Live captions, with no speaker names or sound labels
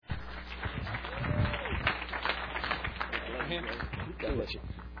hand. God bless you.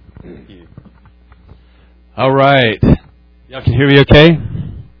 Thank you. All right. Y'all can hear me okay?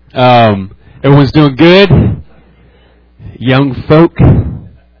 Everyone's doing good? Young folk?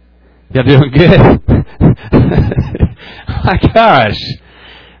 Y'all doing good? My gosh.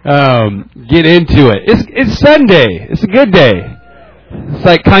 Get into it. It's Sunday. It's a good day. It's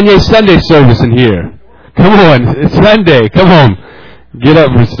like Kanye's Sunday service in here. Come on. It's Sunday. Come on. Get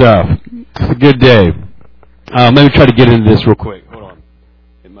up for stuff. It's a good day. Let me try to get into this real quick. Hold on.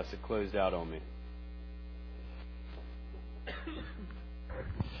 It must have closed out on me.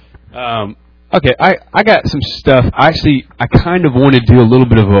 Okay, I got some stuff. Actually, I kind of want to do a little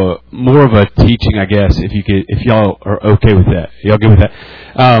bit of more of a teaching, I guess, if y'all are okay with that. Y'all good with that?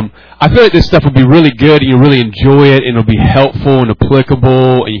 I feel like this stuff will be really good, and you'll really enjoy it, and it'll be helpful and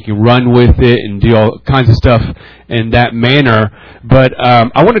applicable, and you can run with it and do all kinds of stuff in that manner. But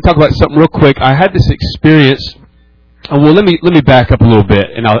I want to talk about something real quick. I had this experience. Well, let me back up a little bit,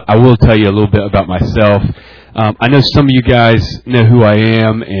 and I will tell you a little bit about myself. I know some of you guys know who I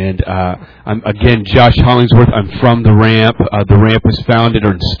am, and I'm, again, Josh Hollingsworth. I'm from The Ramp. The Ramp was founded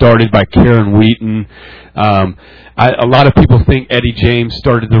or started by Karen Wheaton. A lot of people think Eddie James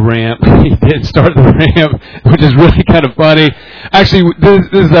started The Ramp. He didn't start The Ramp, which is really kind of funny. Actually, this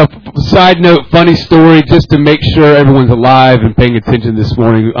is a side note, funny story, just to make sure everyone's alive and paying attention this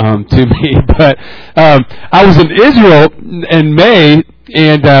morning to me. But I was in Israel in May,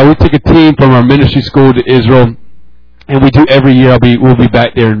 and we took a team from our ministry school to Israel, and we do every year. We'll be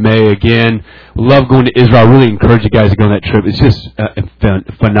back there in May again. We love going to Israel. I really encourage you guys to go on that trip. It's just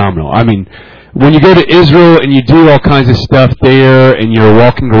phenomenal. I mean, when you go to Israel and you do all kinds of stuff there, and you're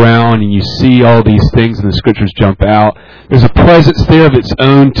walking around and you see all these things and the scriptures jump out, there's a presence there of its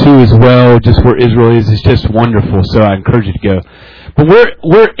own too as well, just where Israel is. It's just wonderful. So I encourage you to go. But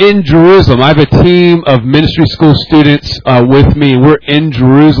we're in Jerusalem. I have a team of ministry school students with me, and we're in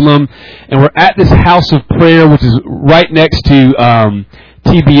Jerusalem, and we're at this house of prayer, which is right next to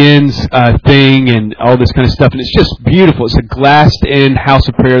TBN's thing and all this kind of stuff, and it's just beautiful. It's a glassed-in house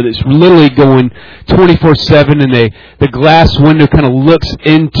of prayer that's literally going 24/7, and the glass window kind of looks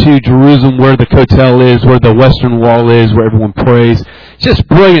into Jerusalem, where the Kotel is, where the Western Wall is, where everyone prays. Just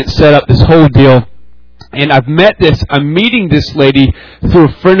brilliant setup, this whole deal. And I'm meeting this lady through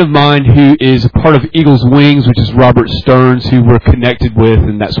a friend of mine who is a part of Eagle's Wings, which is Robert Stearns, who we're connected with,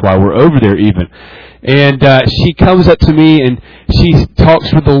 and that's why we're over there even. And she comes up to me, and she talks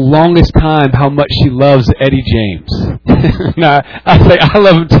for the longest time how much she loves Eddie James. I say, I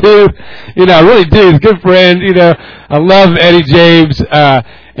love him too. I really do. He's a good friend. I love Eddie James.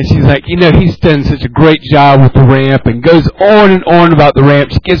 And she's like, he's done such a great job with The Ramp, and goes on and on about The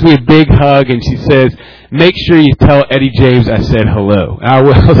Ramp. She gives me a big hug, and she says, make sure you tell Eddie James I said hello. And I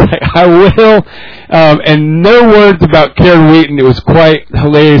will. I was like, I will. And no words about Karen Wheaton. It was quite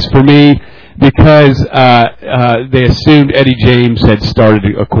hilarious for me, because they assumed Eddie James had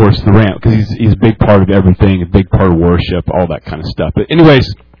started, of course, The Ramp, because he's a big part of everything, a big part of worship, all that kind of stuff. But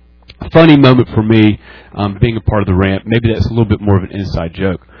anyways, funny moment for me, being a part of The Ramp. Maybe that's a little bit more of an inside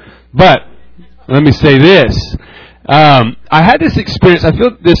joke. But let me say this. I had this experience. I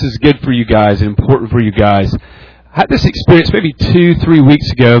feel this is good for you guys and important for you guys. I had this experience maybe 2-3 weeks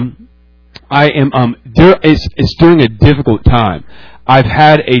ago. It's during a difficult time. I've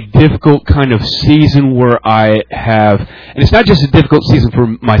had a difficult kind of season where I have, and it's not just a difficult season for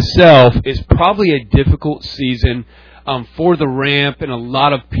myself, it's probably a difficult season for The Ramp and a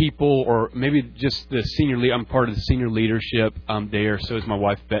lot of people, or maybe just the senior leader. I'm part of the senior leadership there, so is my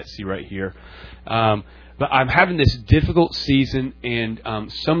wife Betsy right here. But I'm having this difficult season, and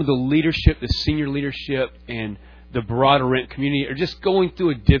some of the leadership, the senior leadership, and the broader Ramp community are just going through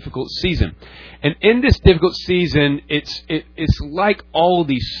a difficult season. And in this difficult season, it's like all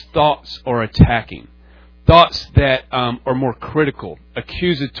these thoughts are attacking. Thoughts that are more critical,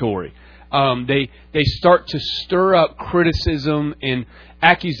 accusatory. They start to stir up criticism and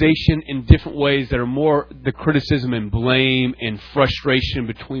accusation in different ways that are more the criticism and blame and frustration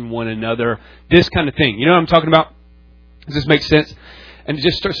between one another. This kind of thing. You know what I'm talking about? Does this make sense? And it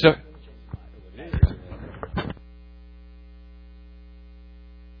just starts to...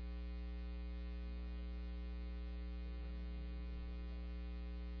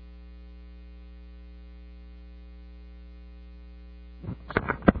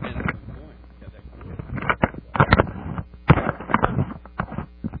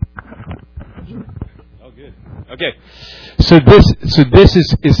 Okay, so this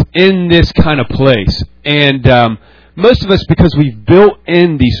is in this kind of place, and most of us, because we've built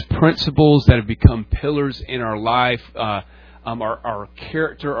in these principles that have become pillars in our life, our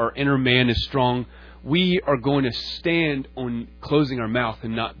character, our inner man is strong. we are going to stand on closing our mouth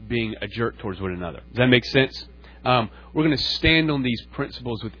and not being a jerk towards one another. Does that make sense? We're going to stand on these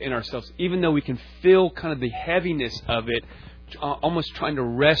principles within ourselves, even though we can feel kind of the heaviness of it, almost trying to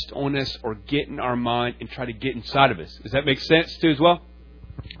rest on us or get in our mind and try to get inside of us. Does that make sense too as well?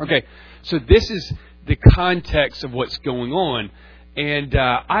 Okay, so this is the context of what's going on. And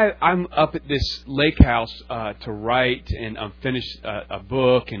I'm up at this lake house to write, and I'm finished a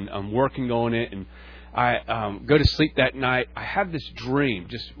book, and I'm working on it, and I go to sleep that night. I have this dream,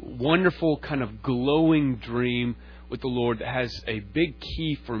 just wonderful kind of glowing dream with the Lord that has a big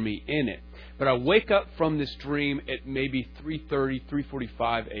key for me in it. But I wake up from this dream at maybe 3:30,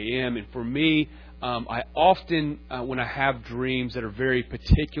 3:45 a.m. And for me, I often, when I have dreams that are very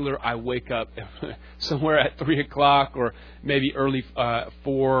particular, I wake up somewhere at 3 o'clock or maybe early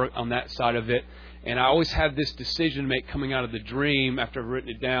 4 on that side of it. And I always have this decision to make coming out of the dream after I've written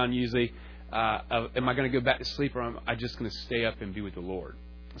it down usually. Am I going to go back to sleep, or am I just going to stay up and be with the Lord?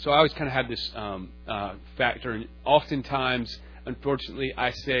 So I always kind of have this factor. And oftentimes, unfortunately,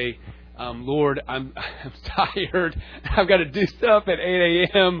 I say, Lord, I'm tired. I've got to do stuff at 8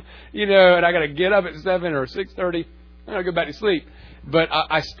 a.m., and I got to get up at 7 or 6:30. And I go back to sleep. But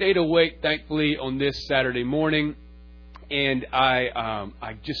I stayed awake, thankfully, on this Saturday morning. And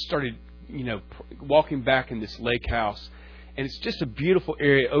I just started, walking back in this lake house. And it's just a beautiful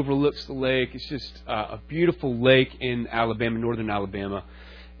area. It overlooks the lake. It's just a beautiful lake in Alabama, northern Alabama.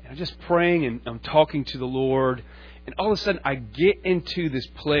 And I'm just praying, and I'm talking to the Lord. And all of a sudden, I get into this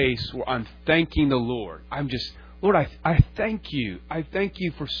place where I'm thanking the Lord. I'm just, Lord, I thank you. I thank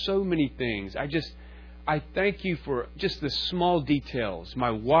you for so many things. I thank you for just the small details.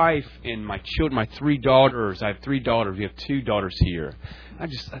 My wife and my children, my 3 daughters. I have 3 daughters. We have 2 daughters here.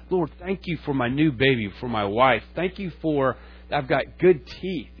 Lord, thank you for my new baby, for my wife. Thank you for, I've got good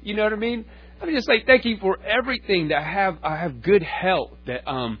teeth. You know what I mean? I'm just like, thank you for everything that I have good health, that,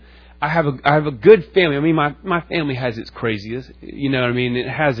 I have a good family. I mean, my family has its craziness. You know what I mean? It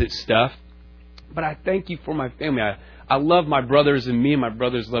has its stuff. But I thank you for my family. I love my brothers, and me and my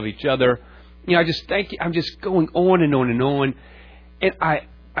brothers love each other. I just thank you. I'm just going on and on and on. And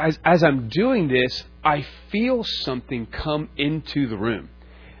as I'm doing this, I feel something come into the room.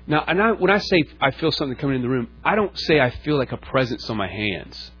 Now, when I say I feel something coming in the room, I don't say I feel like a presence on my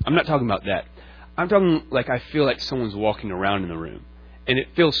hands. I'm not talking about that. I'm talking like I feel like someone's walking around in the room. And it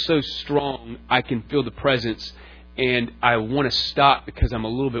feels so strong, I can feel the presence, and I want to stop because I'm a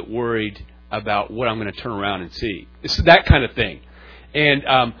little bit worried about what I'm going to turn around and see. It's that kind of thing. And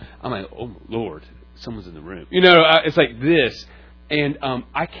I'm like, oh, Lord, someone's in the room. It's like this. And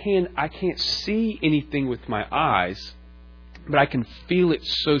I can't see anything with my eyes, but I can feel it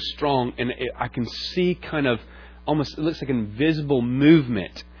so strong, and I can see kind of almost, it looks like an invisible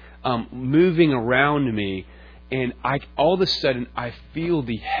movement moving around me. And all of a sudden, I feel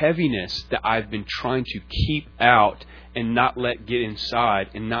the heaviness that I've been trying to keep out and not let get inside,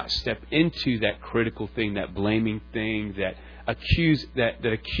 and not step into that critical thing, that blaming thing, that accuser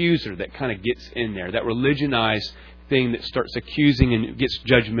that kind of gets in there, that religionized thing that starts accusing and gets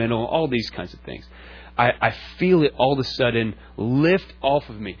judgmental, all these kinds of things. I feel it all of a sudden lift off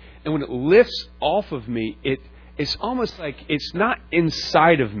of me. And when it lifts off of me, it's almost like it's not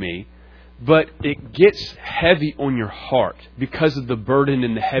inside of me, but it gets heavy on your heart because of the burden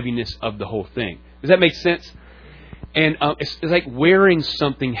and the heaviness of the whole thing. Does that make sense? And it's like wearing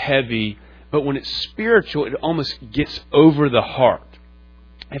something heavy, but when it's spiritual, it almost gets over the heart,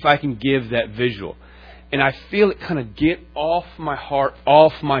 if I can give that visual. And I feel it kind of get off my heart,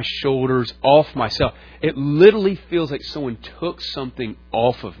 off my shoulders, off myself. It literally feels like someone took something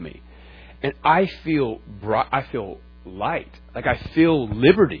off of me. And I feel light, like I feel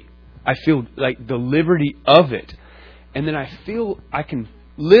liberty. I feel like the liberty of it. And then I can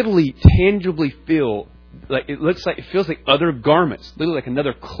literally tangibly feel like it feels like other garments, literally like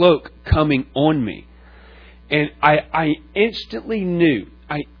another cloak coming on me. And I instantly knew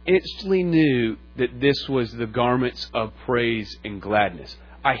that this was the garments of praise and gladness.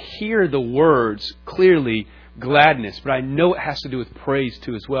 I hear the words clearly, gladness, but I know it has to do with praise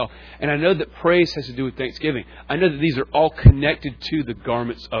too as well. And I know that praise has to do with thanksgiving. I know that these are all connected to the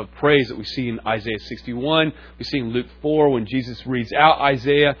garments of praise that we see in Isaiah 61. We see in Luke 4 when Jesus reads out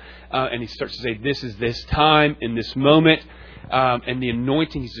Isaiah and he starts to say, this is this time in this moment. And the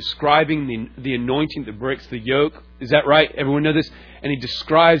anointing, he's describing the anointing that breaks the yoke. Is that right? Everyone know this? And he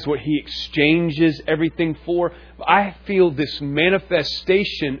describes what he exchanges everything for. I feel this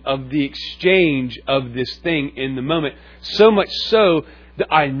manifestation of the exchange of this thing in the moment. So much so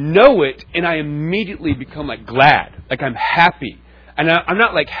that I know it, and I immediately become like glad. Like I'm happy. And I'm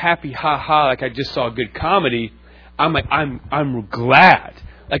not like happy, ha ha, like I just saw a good comedy. I'm like, I'm glad.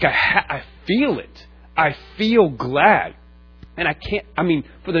 Like I feel it. I feel glad. And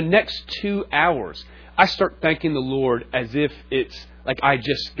for the next 2 hours, I start thanking the Lord as if it's like I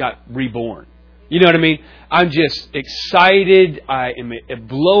just got reborn. You know what I mean? I'm just excited. I am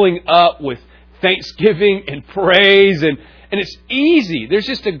blowing up with thanksgiving and praise, and it's easy. There's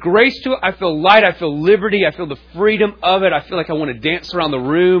just a grace to it. I feel light. I feel liberty. I feel the freedom of it. I feel like I want to dance around the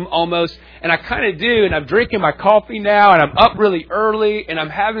room almost. And I kind of do. And I'm drinking my coffee now, and I'm up really early, and I'm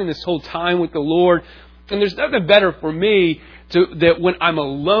having this whole time with the Lord. And there's nothing better for me that when I'm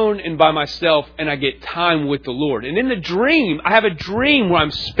alone and by myself and I get time with the Lord. And in the dream, I have a dream where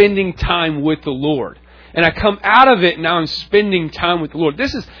I'm spending time with the Lord. And I come out of it and now I'm spending time with the Lord.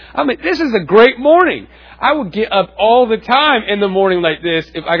 This is a great morning. I would get up all the time in the morning like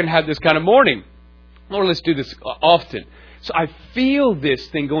this if I can have this kind of morning. Lord, let's do this often. So I feel this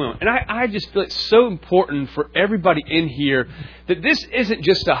thing going on. And I just feel it's so important for everybody in here that this isn't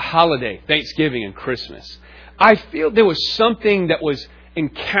just a holiday, Thanksgiving and Christmas. I feel there was something that was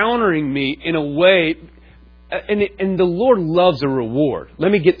encountering me in a way, and the Lord loves a reward.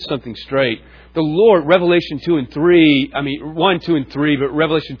 Let me get something straight. The Lord, Revelation 2 and 3, 1, 2, and 3, but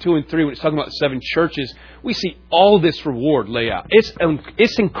Revelation 2 and 3, when it's talking about 7 churches, we see all this reward lay out.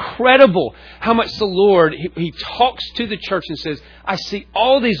 It's incredible how much the Lord, He talks to the church and says, I see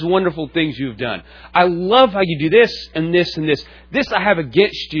all these wonderful things you've done. I love how you do this and this and this. This I have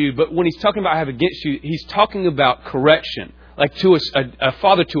against you, but when He's talking about I have against you, He's talking about correction, like to a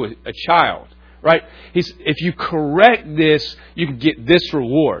father to a child. Right? If you correct this, you can get this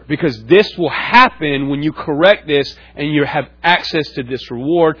reward. Because this will happen when you correct this and you have access to this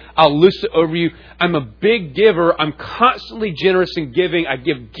reward. I'll loose it over you. I'm a big giver. I'm constantly generous in giving. I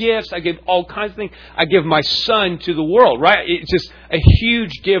give gifts. I give all kinds of things. I give my son to the world. Right? It's just a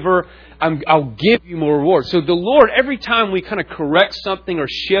huge giver. I'll give you more reward. So the Lord, every time we kind of correct something or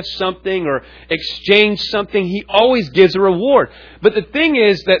shift something or exchange something, He always gives a reward. But the thing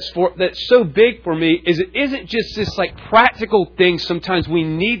is that's so big for me is it isn't just this like practical thing. Sometimes we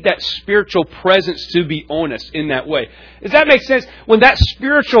need that spiritual presence to be on us in that way. Does that make sense? When that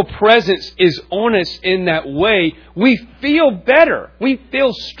spiritual presence is on us in that way, we feel better. We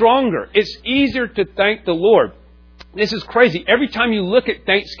feel stronger. It's easier to thank the Lord. This is crazy. Every time you look at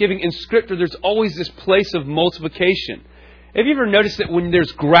Thanksgiving in Scripture, there's always this place of multiplication. Have you ever noticed that when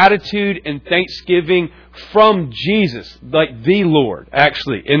there's gratitude and thanksgiving from Jesus, like the Lord,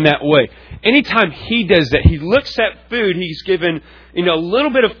 actually, in that way, anytime He does that, He looks at food, He's given, a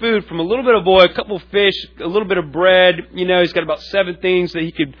little bit of food from a little bit of oil, a couple of fish, a little bit of bread, He's got about 7 things that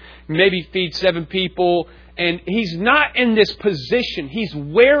He could maybe feed 7 people. And He's not in this position. He's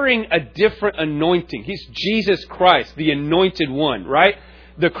wearing a different anointing. He's Jesus Christ, the anointed one, right?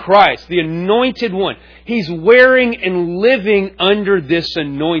 The Christ, the anointed one. He's wearing and living under this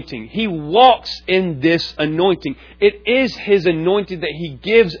anointing. He walks in this anointing. It is His anointing that He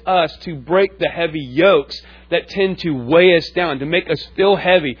gives us to break the heavy yokes that tend to weigh us down, to make us feel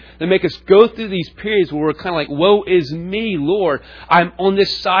heavy, to make us go through these periods where we're kind of like, woe is me, Lord. I'm on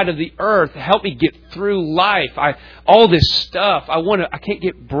this side of the earth. Help me get through life. All this stuff. I can't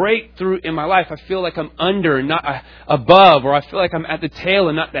get breakthrough in my life. I feel like I'm under and not above, or I feel like I'm at the tail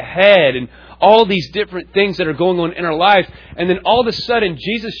and not the head, and all these different things that are going on in our life. And then all of a sudden,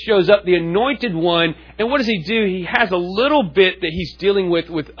 Jesus shows up, the anointed one, and what does He do? He has a little bit that He's dealing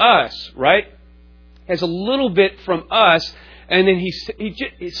with us, right? Has a little bit from us, and then he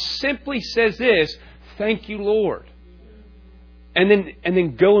simply says this, thank you, Lord. And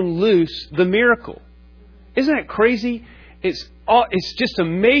then go and loose the miracle. Isn't that crazy? It's just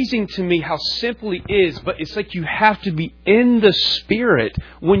amazing to me how simple it is, but it's like you have to be in the Spirit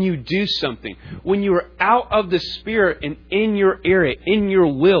when you do something. When you are out of the Spirit and in your area, in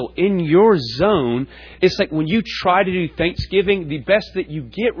your will, in your zone, it's like when you try to do Thanksgiving, the best that you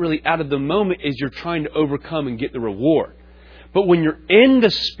get really out of the moment is you're trying to overcome and get the reward. But when you're in the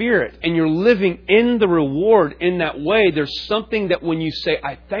Spirit and you're living in the reward in that way, there's something that when you say,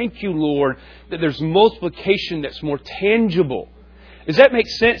 I thank you, Lord, that there's multiplication that's more tangible. Does that make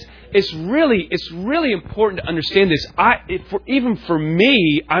sense? It's really important to understand this. Even for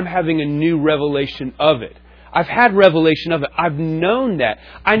me, I'm having a new revelation of it. I've had revelation of it. I've known that.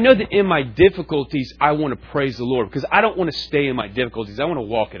 I know that in my difficulties, I want to praise the Lord because I don't want to stay in my difficulties. I want to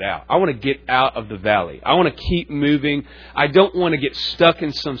walk it out. I want to get out of the valley. I want to keep moving. I don't want to get stuck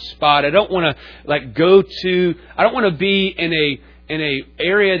in some spot. I don't want to I don't want to be in a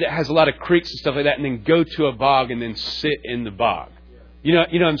area that has a lot of creeks and stuff like that and then go to a bog and then sit in the bog. You know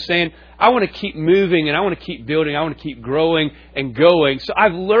what I'm saying? I want to keep moving and I want to keep building. I want to keep growing and going. So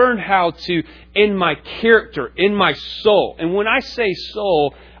I've learned how to, in my character, in my soul. And when I say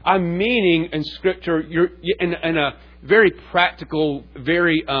soul, I'm meaning in Scripture, you're in a very practical,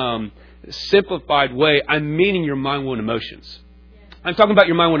 very simplified way. I'm meaning your mind, will, and emotions. I'm talking about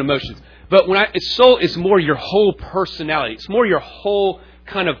your mind, will, and emotions. But soul is more your whole personality. It's more your whole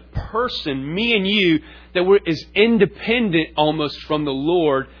kind of person, me and you, that is independent almost from the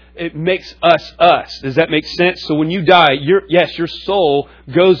Lord. It makes us us. Does that make sense? So when you die, your soul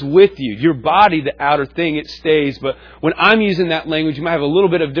goes with you. Your body, the outer thing, it stays. But when I'm using that language, you might have a little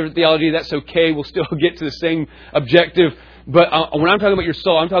bit of different theology. That's okay. We'll still get to the same objective. But when I'm talking about your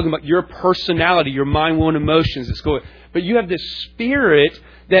soul, I'm talking about your personality, your mind, will, and emotions. But you have this spirit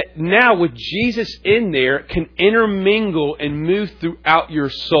that now with Jesus in there can intermingle and move throughout your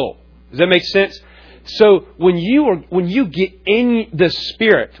soul. Does that make sense? So when you get in the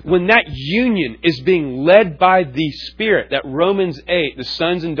Spirit, when that union is being led by the Spirit, that Romans 8, the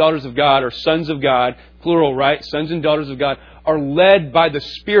sons and daughters of God, or sons of God, plural, right? Sons and daughters of God are led by the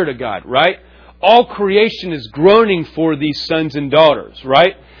Spirit of God, right? All creation is groaning for these sons and daughters,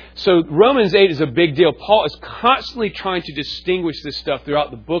 right? So Romans 8 is a big deal. Paul is constantly trying to distinguish this stuff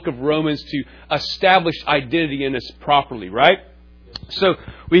throughout the book of Romans to establish identity in us properly, right? So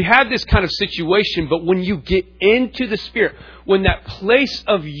we have this kind of situation, but when you get into the Spirit, when that place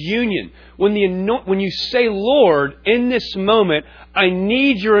of union, when you say, Lord, in this moment, I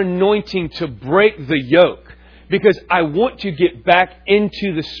need your anointing to break the yoke. Because I want to get back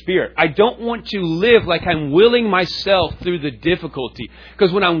into the Spirit. I don't want to live like I'm willing myself through the difficulty.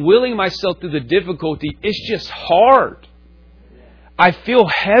 Because when I'm willing myself through the difficulty, it's just hard. I feel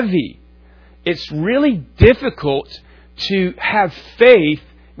heavy. It's really difficult to have faith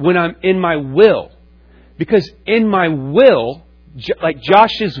when I'm in my will. Because in my will, like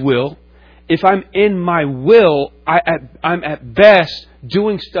Josh's will, if I'm in my will, I'm at best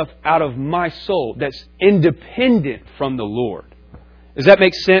doing stuff out of my soul that's independent from the Lord. Does that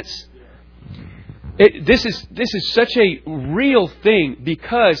make sense? This is such a real thing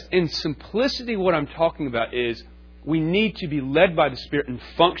because in simplicity what I'm talking about is we need to be led by the Spirit and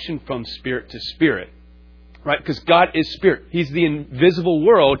function from spirit to spirit. Right? Because God is Spirit. He's the invisible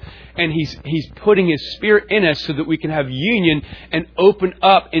world, and He's putting His Spirit in us so that we can have union and open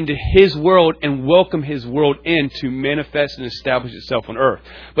up into His world and welcome His world in to manifest and establish itself on earth.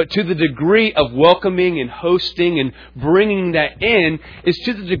 But to the degree of welcoming and hosting and bringing that in is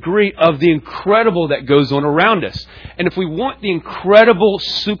to the degree of the incredible that goes on around us. And if we want the incredible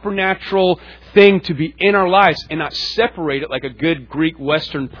supernatural thing to be in our lives and not separate it like a good Greek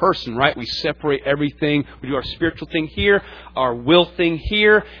Western person, right? We separate everything. We do our spiritual thing here, our will thing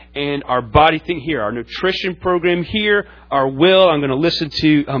here, and our body thing here. Our nutrition program here, our will. I'm going to listen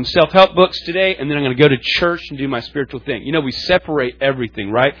to self-help books today, and then I'm going to go to church and do my spiritual thing. You know, we separate everything,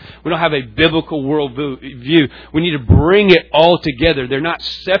 right? We don't have a biblical world view. We need to bring it all together. They're not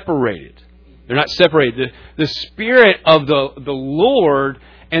separated. They're not separated. The Spirit of the Lord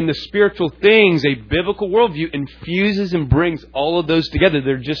and the spiritual things, a biblical worldview, infuses and brings all of those together.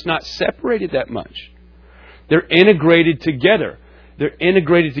 They're just not separated that much. They're integrated together. They're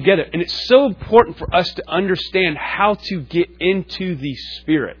integrated together. And it's so important for us to understand how to get into the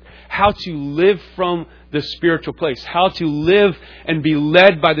Spirit, how to live from the spiritual place, how to live and be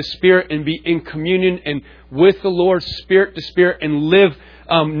led by the Spirit and be in communion and with the Lord, spirit to spirit, and live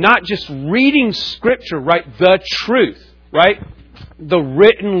not just reading Scripture, right? The truth, right? The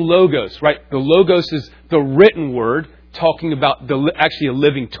written logos, right? The logos is the written word, talking about actually a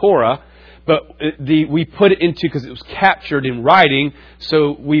living Torah, but we put it into because it was captured in writing.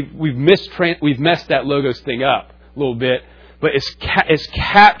 So we've messed that logos thing up a little bit, but it's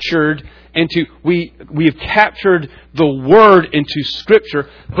captured into we have captured the word into Scripture,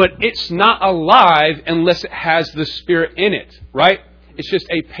 but it's not alive unless it has the Spirit in it, right? It's just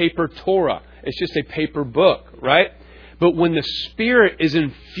a paper Torah. It's just a paper book, right? But when the Spirit is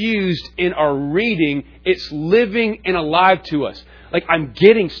infused in our reading, it's living and alive to us. Like I'm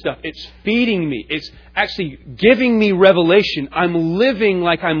getting stuff. It's feeding me. It's actually giving me revelation. I'm living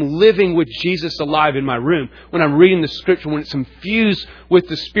like I'm living with Jesus alive in my room. When I'm reading the Scripture, when it's infused with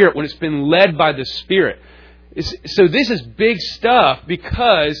the Spirit, when it's been led by the Spirit. So this is big stuff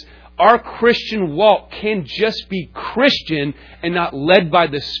because our Christian walk can just be Christian and not led by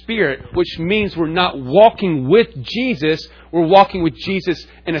the Spirit, which means we're not walking with Jesus. We're walking with Jesus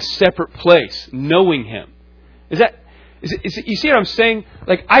in a separate place, knowing Him. Is you see what I'm saying?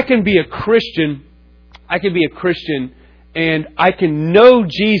 Like I can be a Christian and I can know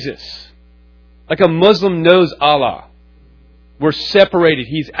Jesus like a Muslim knows Allah. We're separated.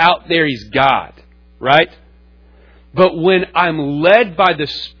 He's out there. He's God. Right? But when I'm led by the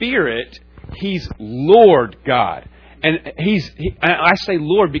Spirit, He's Lord God. And I say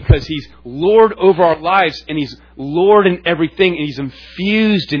Lord because He's Lord over our lives, and He's Lord in everything, and He's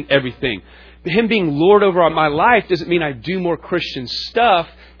infused in everything. Him being Lord over my life doesn't mean I do more Christian stuff.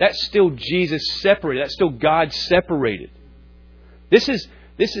 That's still Jesus separated. That's still God separated. This is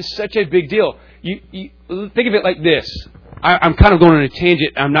such a big deal. You think of it like this. I'm kind of going on a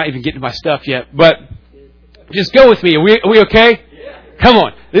tangent. I'm not even getting to my stuff yet, but just go with me. Are we okay? Come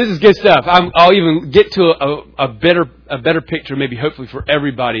on. This is good stuff. I'll even get to a better picture, maybe hopefully for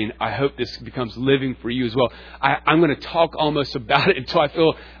everybody, and I hope this becomes living for you as well. I'm going to talk almost about it until I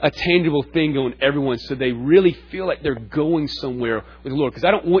feel a tangible thing going everyone, so they really feel like they're going somewhere with the Lord. Because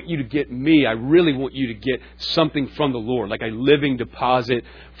I don't want you to get me. I really want you to get something from the Lord, like a living deposit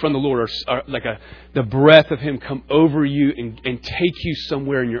from the Lord, or like the breath of Him come over you and take you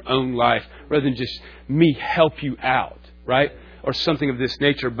somewhere in your own life, rather than just me help you out, right? Or something of this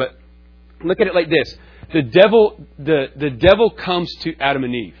nature. But look at it like this. The devil comes to Adam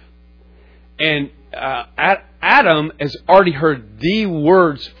and Eve. And Adam has already heard the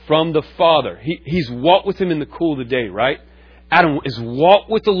words from the Father. He's walked with Him in the cool of the day, right? Adam has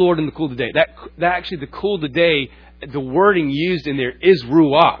walked with the Lord in the cool of the day. That actually, the cool of the day, the wording used in there is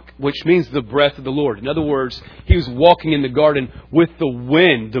ruach, which means the breath of the Lord. In other words, he was walking in the garden with the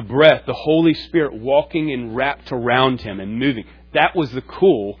wind, the breath, the Holy Spirit walking and wrapped around him and moving. That was the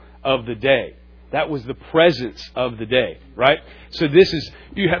cool of the day. That was the presence of the day, right? So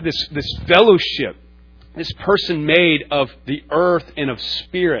you have this fellowship, this person made of the earth and of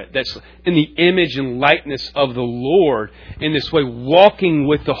spirit that's in the image and likeness of the Lord in this way, walking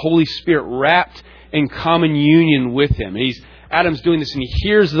with the Holy Spirit wrapped in common union with Him. Adam's doing this, and he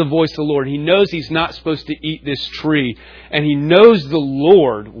hears the voice of the Lord. He knows he's not supposed to eat this tree, and he knows the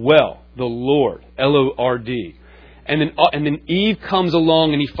Lord well. The Lord, Lord. And then Eve comes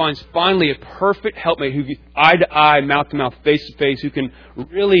along, and he finds finally a perfect helpmate who, eye to eye, mouth to mouth, face to face, who can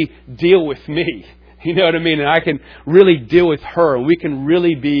really deal with me. You know what I mean? And I can really deal with her. We can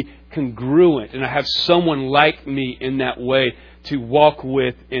really be congruent, and I have someone like me in that way to walk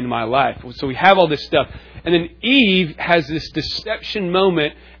with in my life. So we have all this stuff. And then Eve has this deception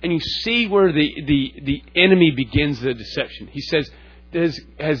moment, and you see where the enemy begins the deception. He says,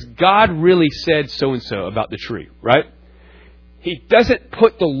 has God really said so-and-so about the tree, right? He doesn't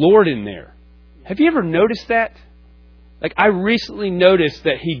put the Lord in there. Have you ever noticed that? Like, I recently noticed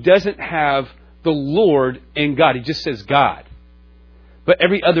that he doesn't have the Lord in God. He just says God. But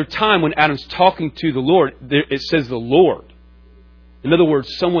every other time when Adam's talking to the Lord, it says the Lord. In other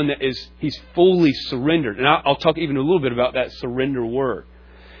words, someone that he's fully surrendered. And I'll talk even a little bit about that surrender word.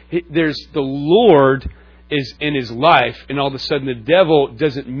 There's the Lord is in his life, and all of a sudden the devil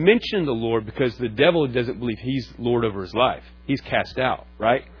doesn't mention the Lord because the devil doesn't believe he's Lord over his life. He's cast out,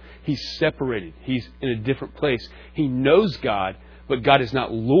 right? He's separated. He's in a different place. He knows God, but God is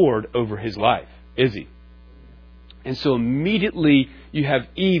not Lord over his life, is He? And so immediately you have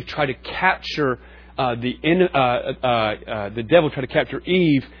Eve try to capture the devil try to capture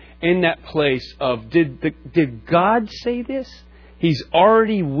Eve in that place of did God say this? He's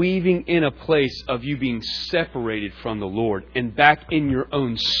already weaving in a place of you being separated from the Lord and back in your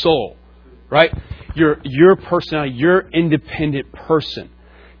own soul, right? Your personality, your independent person.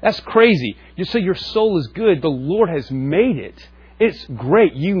 That's crazy. You say your soul is good. The Lord has made it. It's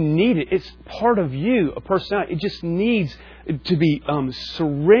great. You need it. It's part of you, a personality. It just needs to be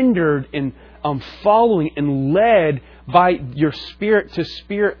surrendered and following and led by your spirit to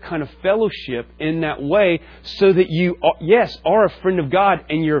spirit kind of fellowship in that way, so that you, are a friend of God,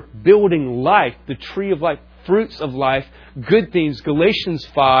 and you're building life, the tree of life, fruits of life, good things, Galatians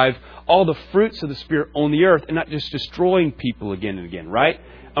 5, all the fruits of the Spirit on the earth, and not just destroying people again and again, right?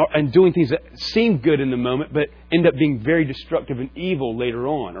 And doing things that seem good in the moment, but end up being very destructive and evil later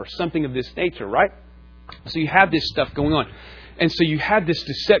on, or something of this nature, right? So you have this stuff going on. And so you have this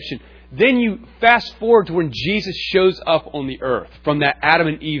deception. Then you fast forward to when Jesus shows up on the earth, from that Adam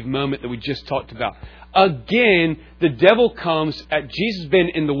and Eve moment that we just talked about. Again, the devil comes. Jesus has been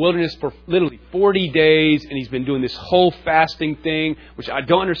in the wilderness for literally 40 days, and he's been doing this whole fasting thing, which I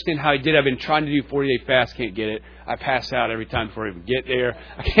don't understand how he did. I've been trying to do 40-day fast, can't get it. I pass out every time before I even get there.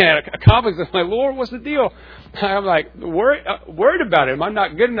 I can't accomplish it. I'm like, Lord, what's the deal? I'm like worried about it. Am I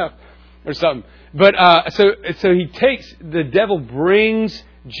not good enough or something? But so the devil brings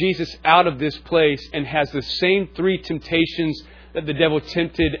Jesus out of this place and has the same three temptations that the devil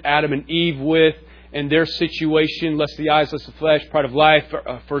tempted Adam and Eve with in their situation: lust of the eyes, lust of the flesh, pride of life,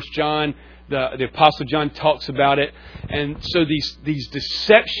 1 John, The Apostle John talks about it. And so these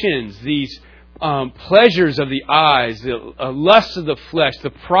deceptions, these pleasures of the eyes, the lust of the flesh,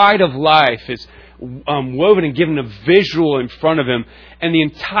 the pride of life is woven and given a visual in front of him. And the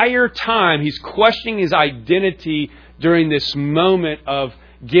entire time he's questioning his identity during this moment of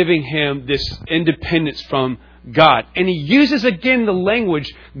giving him this independence from God. And he uses again the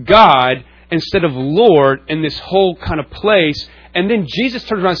language God instead of Lord in this whole kind of place. And then Jesus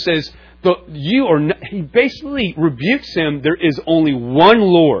turns around and says, he basically rebukes him. There is only one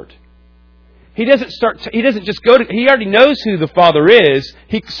Lord. He doesn't just go to, he already knows who the Father is.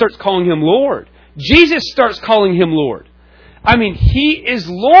 He starts calling him Lord. Jesus starts calling him Lord. I mean, he is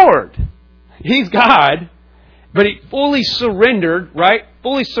Lord. He's God, but he fully surrendered, right?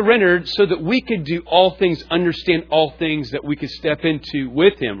 Fully surrendered so that we could do all things, understand all things, that we could step into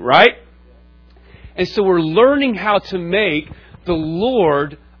with him, right? And so we're learning how to make the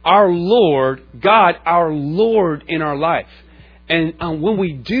Lord, our Lord, God, our Lord in our life. And when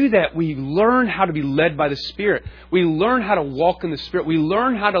we do that, we learn how to be led by the Spirit. We learn how to walk in the Spirit. We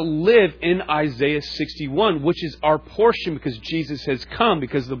learn how to live in Isaiah 61, which is our portion because Jesus has come,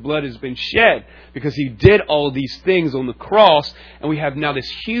 because the blood has been shed, because He did all these things on the cross. And we have now this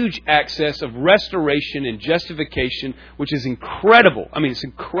huge access of restoration and justification, which is incredible. I mean, it's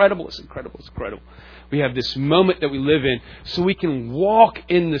incredible. It's incredible. It's incredible. We have this moment that we live in so we can walk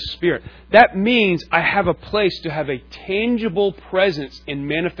in the Spirit. That means I have a place to have a tangible presence and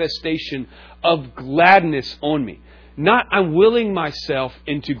manifestation of gladness on me. Not I'm willing myself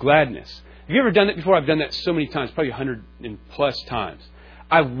into gladness. Have you ever done that before? I've done that so many times, probably 100 and plus times.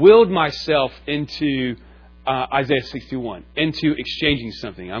 I've willed myself into Isaiah 61, into exchanging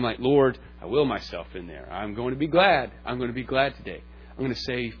something. I'm like, Lord, I will myself in there. I'm going to be glad. I'm going to be glad today. I'm going to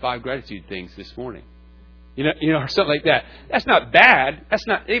say 5 gratitude things this morning. You know, or something like that. That's not bad.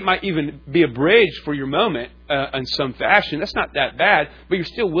 It might even be a bridge for your moment in some fashion. That's not that bad, but you're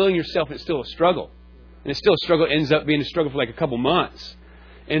still willing yourself, and it's still a struggle. And it's still a struggle. It ends up being a struggle for like a couple months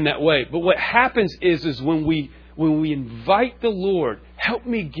in that way. But what happens is when we invite the Lord, help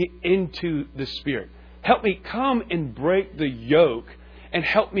me get into the Spirit. Help me come and break the yoke and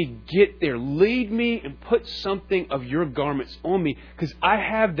help me get there. Lead me and put something of your garments on me because I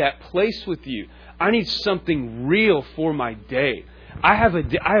have that place with you. I need something real for my day. I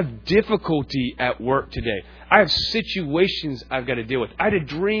have difficulty at work today. I have situations I've got to deal with. I had a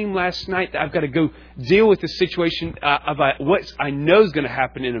dream last night that I've got to go deal with the situation of what I know is going to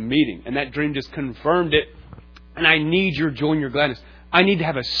happen in a meeting. And that dream just confirmed it. And I need your joy and your gladness. I need to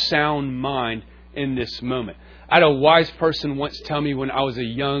have a sound mind in this moment. I had a wise person once tell me when I was a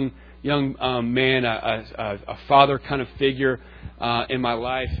young man, a father kind of figure in my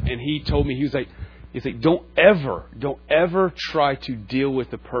life. And he told me, he's like, don't ever try to deal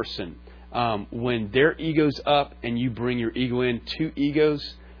with a person when their ego's up and you bring your ego in. 2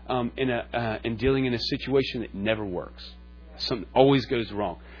 egos in dealing in a situation that never works. Something always goes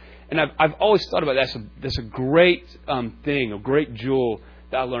wrong. And I've always thought about that. That's a great thing, a great jewel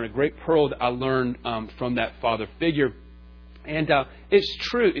that I learned, a great pearl that I learned from that father figure. And it's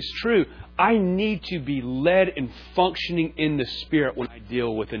true. It's true. I need to be led and functioning in the Spirit when I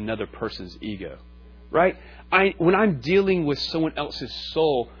deal with another person's ego. Right? When I'm dealing with someone else's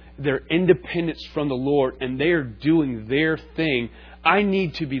soul, their independence from the Lord, and they are doing their thing, I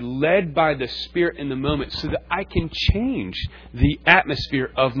need to be led by the Spirit in the moment so that I can change the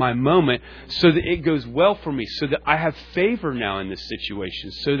atmosphere of my moment so that it goes well for me, so that I have favor now in this situation,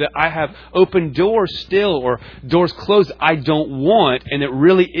 so that I have open doors still or doors closed I don't want, and it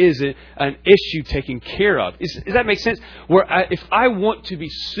really is an issue taken care of. Does that make sense? If I want to be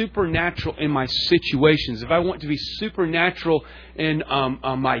supernatural in my situations, if I want to be supernatural in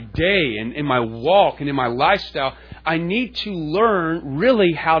my day and in my walk and in my lifestyle, I need to learn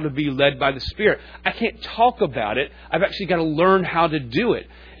really how to be led by the Spirit. I can't talk about it. I've actually got to learn how to do it.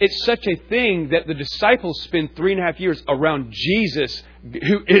 It's such a thing that the disciples spend 3.5 years around Jesus,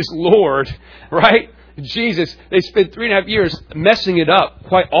 who is Lord, right? Jesus, they spend 3.5 years messing it up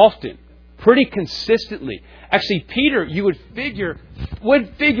quite often, pretty consistently. Actually, Peter, you would figure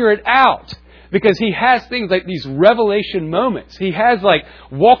it out. Because he has things like these revelation moments. He has like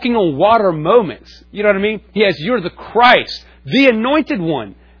walking on water moments. You know what I mean? He has, you're the Christ, the anointed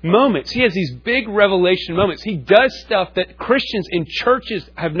one moments. He has these big revelation moments. He does stuff that Christians in churches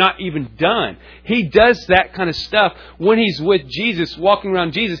have not even done. He does that kind of stuff when he's with Jesus, walking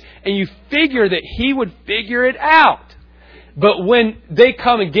around Jesus. And you figure that he would figure it out. But when they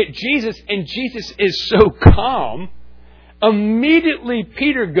come and get Jesus, and Jesus is so calm, immediately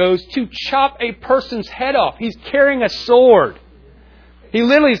Peter goes to chop a person's head off. He's carrying a sword. He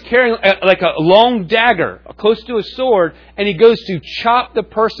literally is carrying like a long dagger, close to a sword, and he goes to chop the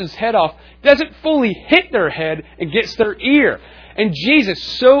person's head off. Doesn't fully hit their head and gets their ear. And Jesus,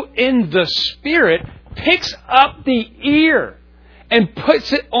 so in the Spirit, picks up the ear and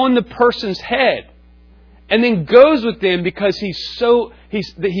puts it on the person's head. And then goes with them because the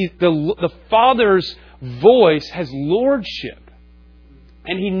Father's voice has lordship.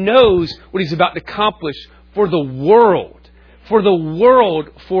 And He knows what He's about to accomplish for the world. For the world,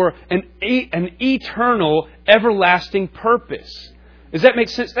 for an eternal, everlasting purpose. Does that make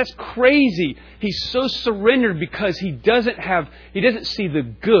sense? That's crazy. He's so surrendered because He doesn't see the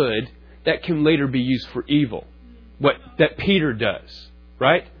good that can later be used for evil. That Peter does.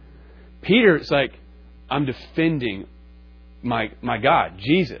 Right? Peter's like, I'm defending my God,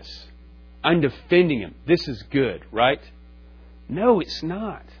 Jesus. I'm defending Him. This is good, right? No, it's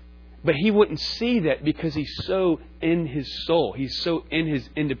not. But he wouldn't see that because he's so in his soul. He's so in his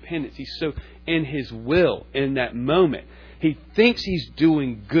independence. He's so in his will in that moment. He thinks he's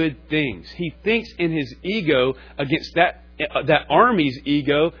doing good things. He thinks in his ego against that army's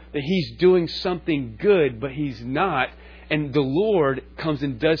ego that he's doing something good, but he's not. And the Lord comes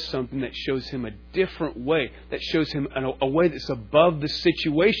and does something that shows him a different way, that shows him a way that's above the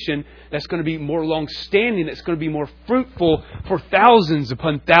situation, that's going to be more long-standing, that's going to be more fruitful for thousands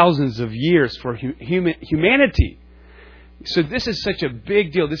upon thousands of years for humanity. So this is such a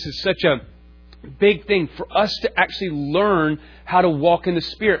big deal. This is such a big thing for us to actually learn how to walk in the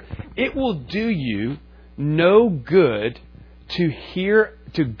Spirit. It will do you no good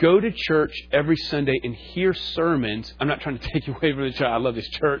to go to church every Sunday and hear sermons. I'm not trying to take you away from the church. I love this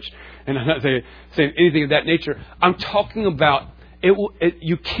church, and I'm not saying anything of that nature. I'm talking about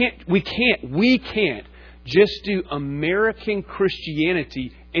we can't just do American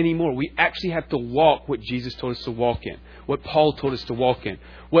Christianity anymore. We actually have to walk what Jesus told us to walk in, what Paul told us to walk in.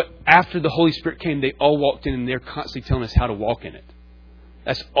 What after the Holy Spirit came, they all walked in, and they're constantly telling us how to walk in it.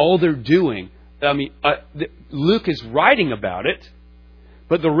 That's all they're doing. I mean, Luke is writing about it,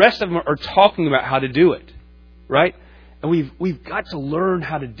 but the rest of them are talking about how to do it, right? And we've got to learn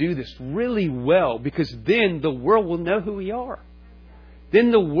how to do this really well, because then the world will know who we are.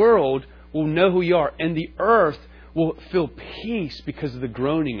 Then the world will know who we are, and the earth will feel peace because of the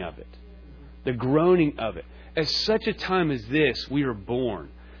groaning of it. The groaning of it. At such a time as this, we are born.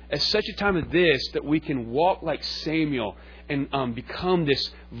 At such a time as this, that we can walk like Samuel and become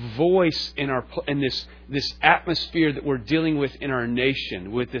this voice in this atmosphere that we're dealing with in our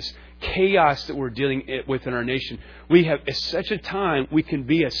nation, with this chaos that we're dealing with in our nation. We have, at such a time, we can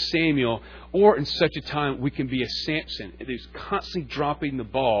be a Samuel, or in such a time, we can be a Samson who's constantly dropping the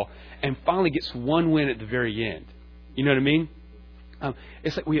ball and finally gets one win at the very end. You know what I mean?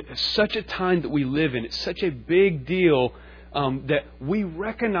 It's like such a time that we live in. It's such a big deal that we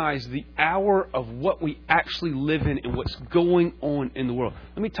recognize the hour of what we actually live in and what's going on in the world.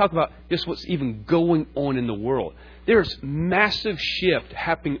 Let me talk about just what's even going on in the world. There's massive shift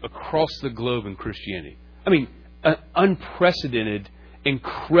happening across the globe in Christianity. I mean, unprecedented,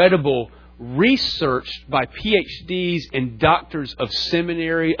 incredible research by PhDs and doctors of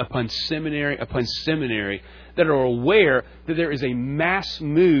seminary upon seminary upon seminary that are aware that there is a mass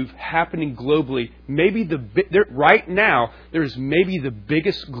move happening globally. Right now, there is maybe the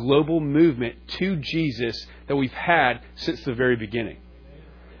biggest global movement to Jesus that we've had since the very beginning.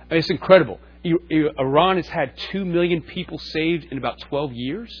 I mean, it's incredible. Iran has had 2 million people saved in about 12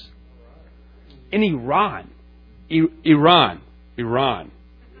 years. In Iran.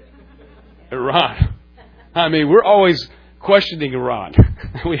 I mean, we're always questioning Iran.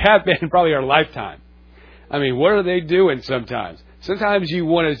 We have been probably our lifetime. I mean, what are they doing sometimes? Sometimes you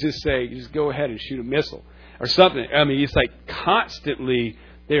want to just go ahead and shoot a missile or something. I mean, it's like constantly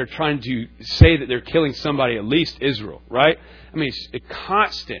they are trying to say that they're killing somebody, at least Israel, right? I mean, it's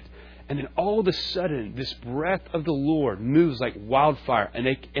constant. And then all of a sudden, this breath of the Lord moves like wildfire.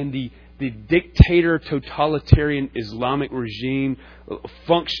 And the dictator, totalitarian Islamic regime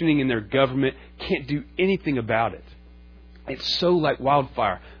functioning in their government can't do anything about it. It's so like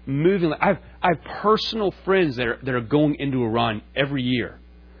wildfire, moving. I have personal friends that are going into Iran every year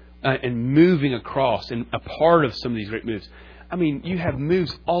and moving across and a part of some of these great moves. I mean, you have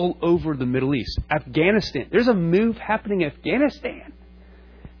moves all over the Middle East. Afghanistan. There's a move happening in Afghanistan.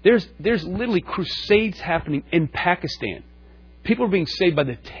 There's literally crusades happening in Pakistan. People are being saved by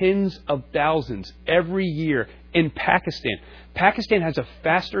the tens of thousands every year in Pakistan. Pakistan has a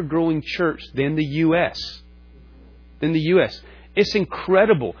faster growing church than the U.S. It's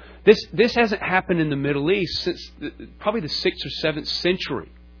incredible. This hasn't happened in the Middle East since probably the 6th or 7th century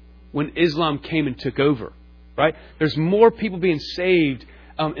when Islam came and took over. right? There's more people being saved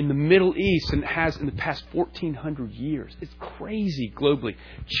in the Middle East than it has in the past 1,400 years. It's crazy globally.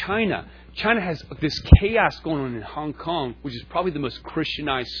 China has this chaos going on in Hong Kong, which is probably the most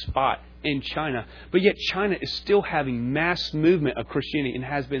Christianized spot in China. But yet China is still having mass movement of Christianity and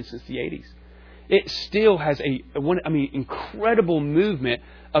has been since the 80s. It still has incredible movement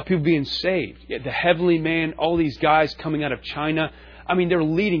of people being saved. Yet the Heavenly Man, all these guys coming out of China, they're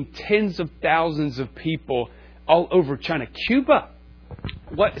leading tens of thousands of people all over China. Cuba,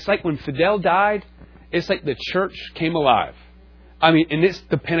 it's like when Fidel died, it's like the church came alive. And it's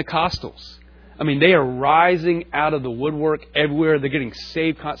the Pentecostals. They are rising out of the woodwork everywhere. They're getting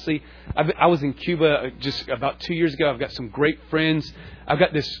saved constantly. I was in Cuba just about 2 years ago. I've got some great friends. I've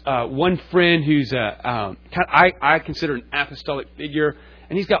got this one friend who's I consider an apostolic figure,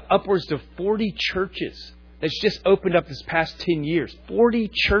 and he's got upwards to 40 churches that's just opened up this past 10 years. 40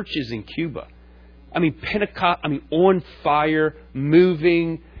 churches in Cuba. Pentecost. On fire,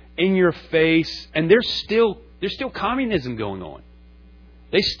 moving, in your face, and there's still communism going on.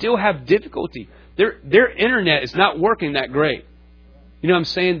 They still have difficulty. Their internet is not working that great. You know what I'm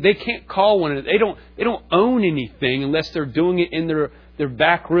saying? They can't call one another. They don't own anything unless they're doing it in their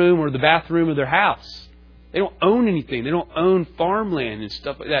back room or the bathroom of their house. They don't own anything. They don't own farmland and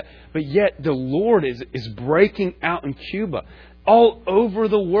stuff like that. But yet the Lord is breaking out in Cuba. All over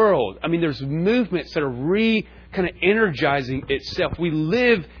the world. There's movements that are kind of energizing itself. We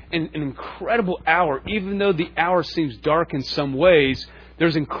live in an incredible hour. Even though the hour seems dark in some ways,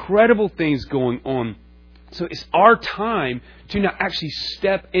 there's incredible things going on. So it's our time to now actually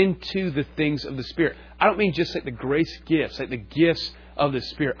step into the things of the Spirit. I don't mean just like the grace gifts, like the gifts of the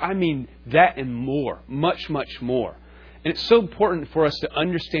Spirit. I mean that and more. Much, much more. And it's so important for us to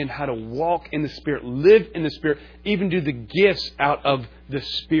understand how to walk in the Spirit, live in the Spirit, even do the gifts out of the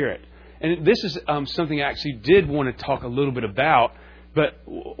Spirit. And this is something I actually did want to talk a little bit about. But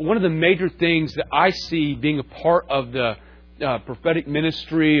one of the major things that I see being a part of the prophetic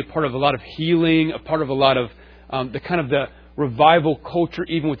ministry, a part of a lot of healing, a part of a lot of the revival culture,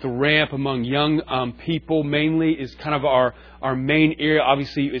 even with the ramp among young people mainly, is kind of our main area.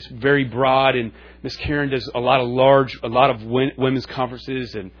 Obviously, it's very broad, and Miss Karen does a lot of women's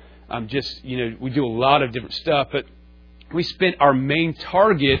conferences, and we do a lot of different stuff. But we spent our main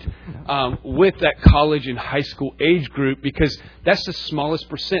target with that college and high school age group because that's the smallest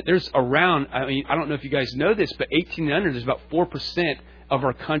percent. There's around, I don't know if you guys know this, but 18 and under, there's about 4% of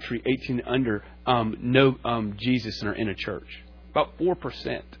our country, 18 and under, know Jesus and are in a church. About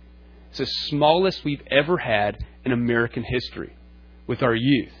 4%. It's the smallest we've ever had in American history with our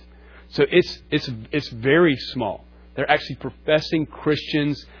youth. So it's very small. They're actually professing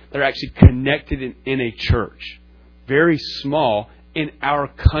Christians. They're actually connected in a church. Very small in our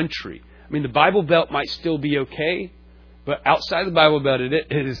country. The Bible Belt might still be okay, but outside the Bible Belt,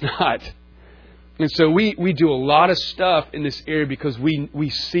 it is not. And so we do a lot of stuff in this area because we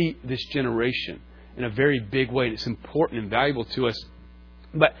see this generation in a very big way. And it's important and valuable to us.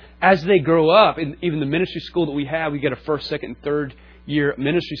 But as they grow up, and even the ministry school that we have, we get a first, second, and third year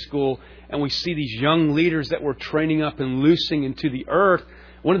ministry school, and we see these young leaders that we're training up and loosing into the earth.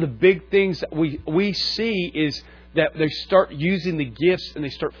 One of the big things that we see is that they start using the gifts and they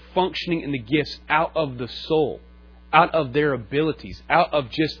start functioning in the gifts out of the soul, out of their abilities, out of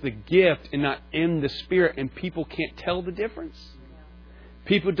just the gift and not in the Spirit. And people can't tell the difference.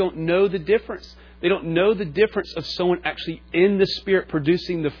 People don't know the difference. They don't know the difference of someone actually in the Spirit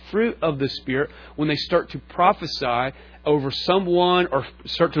producing the fruit of the Spirit when they start to prophesy over someone or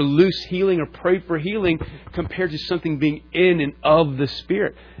start to loose healing or pray for healing compared to something being in and of the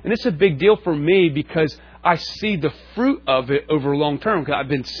Spirit. And it's a big deal for me because I see the fruit of it over long term. I've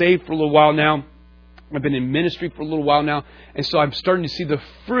been saved for a little while now. I've been in ministry for a little while now. And so I'm starting to see the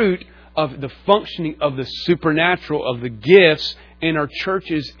fruit of the functioning of the supernatural, of the gifts in our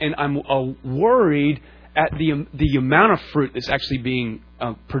churches. And I'm worried at the amount of fruit that's actually being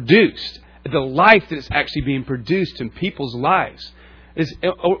produced, the life that is actually being produced in people's lives.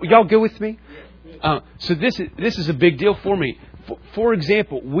 Y'all good with me? So this is a big deal for me. For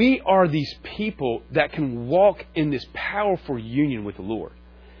example, we are these people that can walk in this powerful union with the Lord.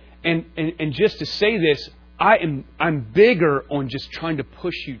 And just to say this, I'm bigger on just trying to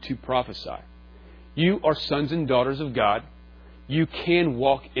push you to prophesy. You are sons and daughters of God. You can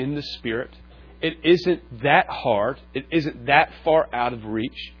walk in the Spirit. It isn't that hard. It isn't that far out of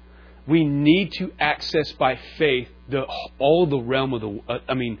reach. We need to access by faith all the realm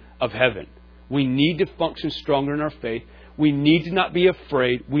of heaven. We need to function stronger in our faith. We need to not be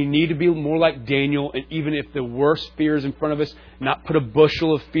afraid. We need to be more like Daniel. And even if the worst fear is in front of us, not put a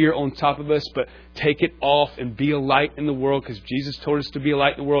bushel of fear on top of us, but take it off and be a light in the world, because Jesus told us to be a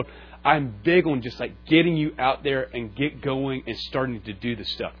light in the world. I'm big on just like getting you out there and get going and starting to do the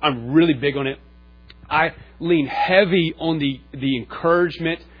stuff. I'm really big on it. I lean heavy on the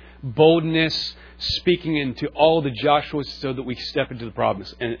encouragement, boldness, speaking into all the Joshuas so that we step into the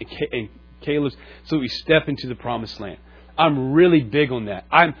promise, and Caleb's so that we step into the promised land. I'm really big on that.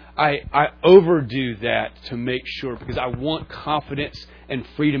 I overdo that to make sure, because I want confidence and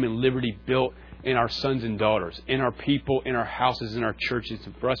freedom and liberty built in our sons and daughters, in our people, in our houses, in our churches,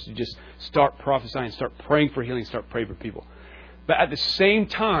 and for us to just start prophesying, start praying for healing, start praying for people. But at the same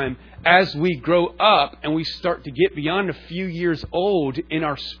time, as we grow up and we start to get beyond a few years old in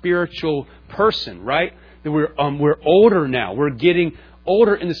our spiritual person, right? That we're older now. We're getting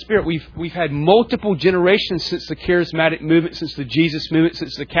older in the Spirit. We've had multiple generations since the charismatic movement, since the Jesus movement,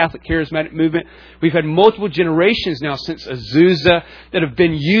 since the Catholic charismatic movement. We've had multiple generations now since Azusa that have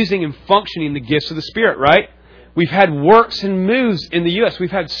been using and functioning the gifts of the Spirit, right? We've had works and moves in the U.S. We've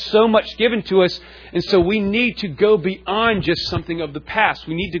had so much given to us. And so we need to go beyond just something of the past.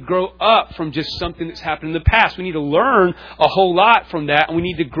 We need to grow up from just something that's happened in the past. We need to learn a whole lot from that. And we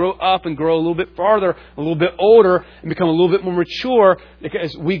need to grow up and grow a little bit farther, a little bit older, and become a little bit more mature.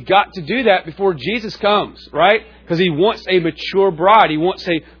 Because we got to do that before Jesus comes, right? Because He wants a mature bride. He wants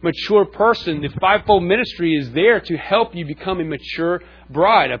a mature person. The fivefold ministry is there to help you become a mature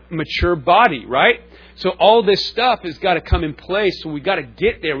bride, a mature body, right? So all this stuff has got to come in place. So we've got to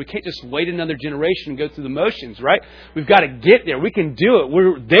get there. We can't just wait another generation and go through the motions, right? We've got to get there. We can do it.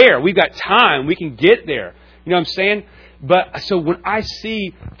 We're there. We've got time. We can get there. You know what I'm saying? But so when I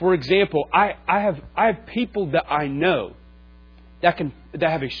see, for example, I have people that I know that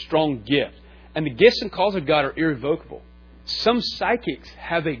have a strong gift. And the gifts and calls of God are irrevocable. Some psychics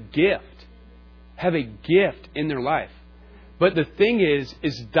have a gift in their life. But the thing is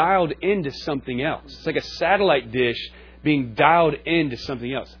dialed into something else. It's like a satellite dish being dialed into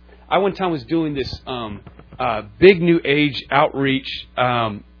something else. I one time was doing this big New Age outreach.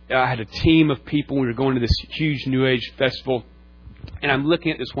 I had a team of people. We were going to this huge New Age festival. And I'm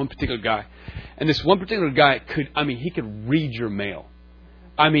looking at this one particular guy. And this one particular guy he could read your mail.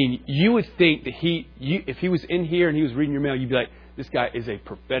 I mean, you would think that if he was in here and he was reading your mail, you'd be like, this guy is a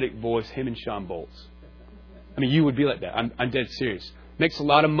prophetic voice, him and Sean Bolts. I mean, you would be like that. I'm dead serious. Makes a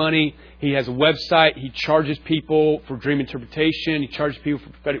lot of money. He has a website. He charges people for dream interpretation. He charges people for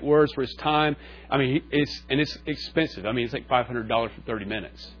prophetic words for his time. I mean, it's expensive. I mean, it's like $500 for 30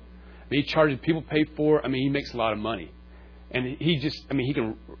 minutes. I mean, he charges people pay for it. I mean, he makes a lot of money. And he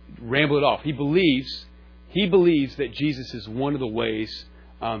can ramble it off. He believes that Jesus is one of the ways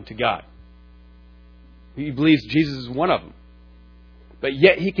to God. He believes Jesus is one of them. But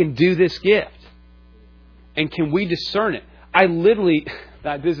yet he can do this gift. And can we discern it? I'm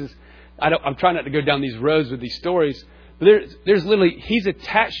trying not to go down these roads with these stories. But there's literally, he's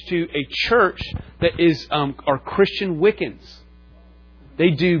attached to a church that are Christian Wiccans.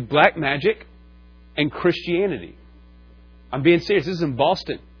 They do black magic and Christianity. I'm being serious. This is in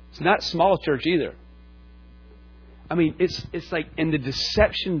Boston. It's not a small church either. I mean, it's like in the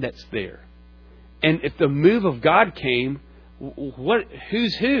deception that's there. And if the move of God came,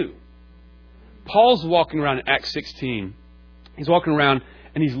 who's who? Paul's walking around in Acts 16. He's walking around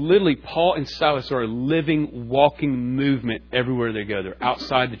and he's literally, Paul and Silas are a living, walking movement everywhere they go. They're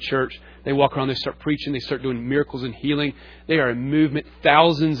outside the church. They walk around, they start preaching, they start doing miracles and healing. They are a movement,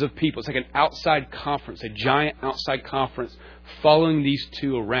 thousands of people. It's like an outside conference, a giant outside conference following these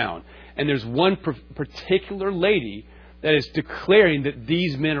two around. And there's one particular lady that is declaring that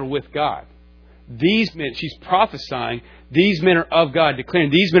these men are with God. These men, she's prophesying, these men are of God, declaring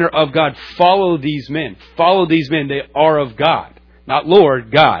these men are of God, follow these men. Follow these men, they are of God. Not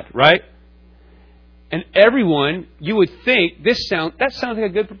Lord, God, right? And everyone, you would think, that sounds like a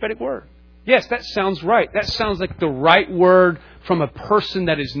good prophetic word. Yes, that sounds right. That sounds like the right word from a person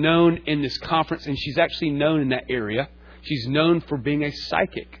that is known in this conference, and she's actually known in that area. She's known for being a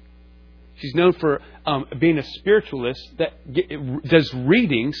psychic. She's known for being a spiritualist that does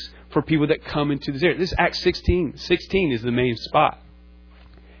readings for people that come into this area. This is Acts 16. 16 is the main spot.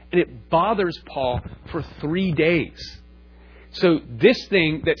 And it bothers Paul for 3 days. So this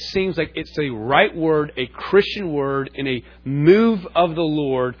thing that seems like it's a right word, a Christian word, and a move of the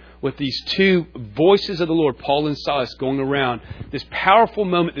Lord with these two voices of the Lord, Paul and Silas, going around. This powerful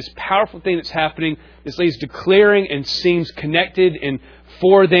moment, this powerful thing that's happening. This lady's declaring and seems connected and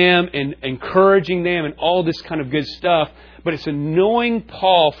for them and encouraging them and all this kind of good stuff. But it's annoying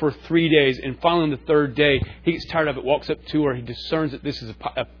Paul for 3 days. And finally on the third day, he gets tired of it, walks up to her. He discerns that this is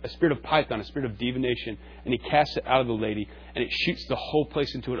a spirit of python, a spirit of divination. And he casts it out of the lady. And it shoots the whole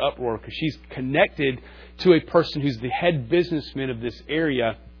place into an uproar because she's connected to a person who's the head businessman of this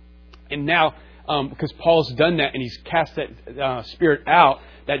area. And now, because Paul's done that and he's cast that spirit out,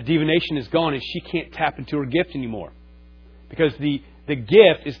 that divination is gone and she can't tap into her gift anymore. Because the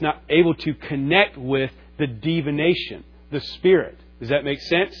gift is not able to connect with the divination, the spirit. Does that make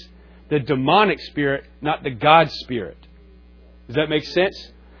sense? The demonic spirit, not the God spirit. Does that make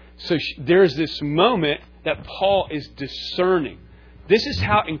sense? So there's this moment that Paul is discerning. This is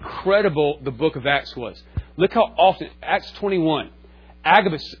how incredible the book of Acts was. Look how often, Acts 21,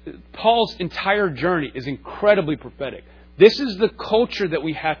 Agabus, Paul's entire journey is incredibly prophetic. This is the culture that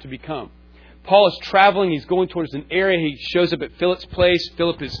we have to become. Paul is traveling. He's going towards an area. He shows up at Philip's place.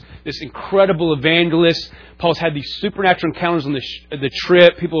 Philip is this incredible evangelist. Paul's had these supernatural encounters on the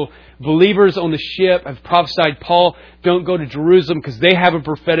trip. Believers on the ship have prophesied, Paul, don't go to Jerusalem because they have a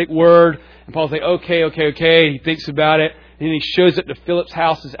prophetic word. And Paul's like, okay. He thinks about it. And then he shows up to Philip's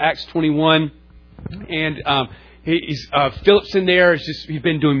house. It's Acts 21. And Philip's in there. He's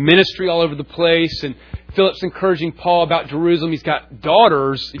been doing ministry all over the place. And Philip's encouraging Paul about Jerusalem. He's got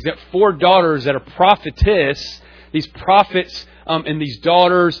daughters. He's got 4 daughters that are prophetess. These prophets and these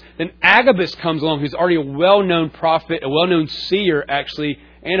daughters. Then Agabus comes along, who's already a well-known prophet, a well-known seer, actually,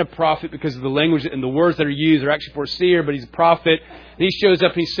 and a prophet because of the language and the words that are used are actually for a seer, but he's a prophet. And he shows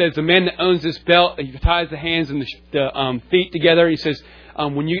up and he says, the man that owns this belt, he ties the hands and the feet together. He says,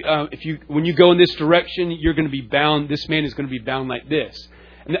 when you go in this direction, you're going to be bound. This man is going to be bound like this.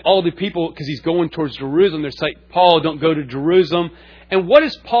 And all the people, because he's going towards Jerusalem, they're like, Paul, don't go to Jerusalem. And what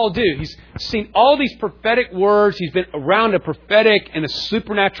does Paul do? He's seen all these prophetic words. He's been around a prophetic and a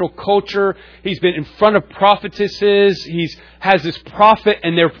supernatural culture. He's been in front of prophetesses. He has this prophet,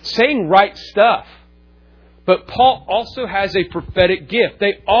 and they're saying right stuff. But Paul also has a prophetic gift.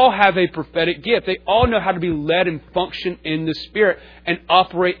 They all have a prophetic gift. They all know how to be led and function in the Spirit and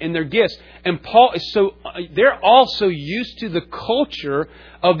operate in their gifts. And Paul is they're all so used to the culture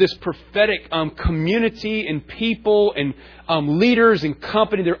of this prophetic community and people and leaders and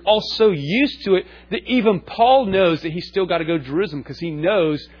company. They're all so used to it that even Paul knows that he's still got to go to Jerusalem because he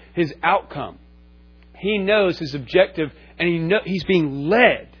knows his outcome. He knows his objective, and he's being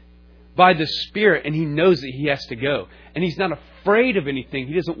led by the Spirit, and he knows that he has to go. And he's not afraid of anything.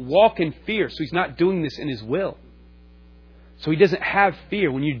 He doesn't walk in fear, so he's not doing this in his will. So he doesn't have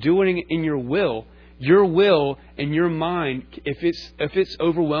fear. When you're doing it in your will and your mind, if it's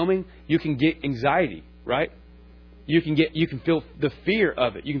overwhelming, you can get anxiety, right? You can feel the fear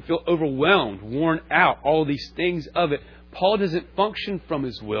of it. You can feel overwhelmed, worn out, all these things of it. Paul doesn't function from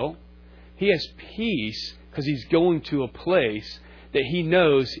his will. He has peace because he's going to a place that he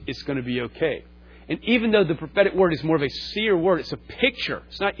knows it's going to be okay. And even though the prophetic word is more of a seer word, it's a picture.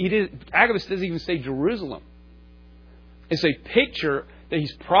 It's not. Agabus doesn't even say Jerusalem. It's a picture that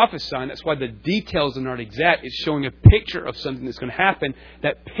he's prophesying. That's why the details are not exact. It's showing a picture of something that's going to happen.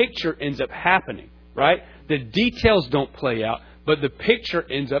 That picture ends up happening, right? The details don't play out, but the picture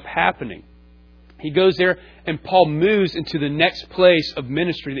ends up happening. He goes there, and Paul moves into the next place of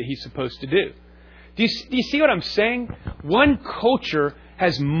ministry that he's supposed to do. Do you see what I'm saying? One culture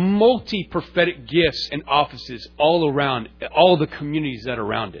has multi-prophetic gifts and offices all around, all the communities that are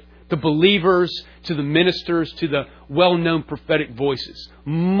around it. The believers, to the ministers, to the well-known prophetic voices.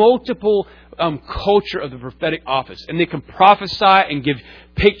 Multiple culture of the prophetic office. And they can prophesy and give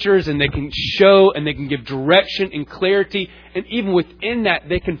pictures, and they can show, and they can give direction and clarity. And even within that,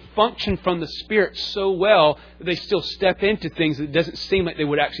 they can function from the Spirit so well that they still step into things that it doesn't seem like they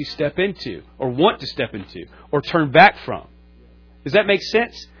would actually step into, or want to step into, or turn back from. Does that make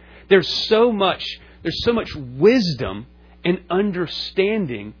sense? There's so much wisdom and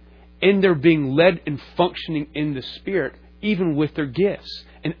understanding in their being led and functioning in the Spirit, even with their gifts.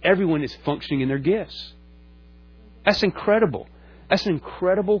 And everyone is functioning in their gifts. That's incredible. That's an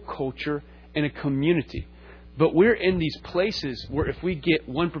incredible culture and a community. But we're in these places where if we get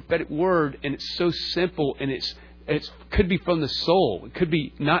one prophetic word and it's so simple and it could be from the soul. It could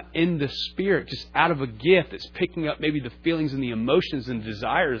be not in the Spirit, just out of a gift that's picking up maybe the feelings and the emotions and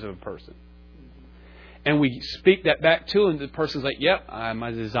desires of a person. And we speak that back to him. The person's like, yep, my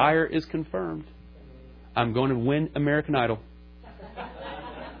desire is confirmed. I'm going to win American Idol.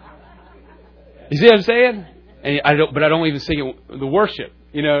 You see what I'm saying? And I don't even sing it the worship,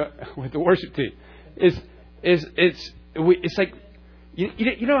 with the worship team. It's like,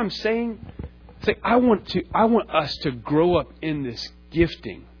 you know what I'm saying? It's like I want us to grow up in this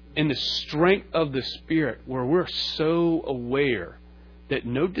gifting and the strength of the Spirit where we're so aware that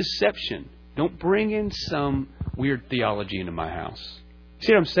no deception, don't bring in some weird theology into my house.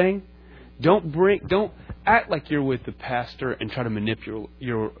 See what I'm saying? Don't act like you're with the pastor and try to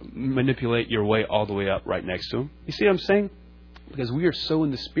manipulate your way all the way up right next to him. You see what I'm saying? Because we are so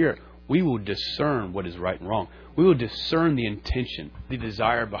in the Spirit, we will discern what is right and wrong. We will discern the intention, the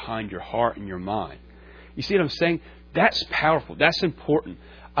desire behind your heart and your mind. You see what I'm saying? That's powerful. That's important.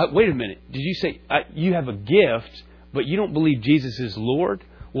 Wait a minute. Did you say you have a gift, but you don't believe Jesus is Lord?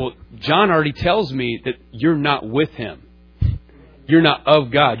 Well, John already tells me that you're not with Him. You're not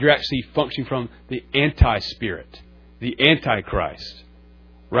of God. You're actually functioning from the anti-spirit, the antichrist,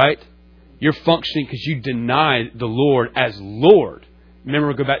 right? You're functioning because you deny the Lord as Lord.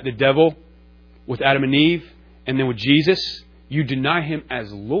 Remember, go back to the devil with Adam and Eve, and then with Jesus. You deny Him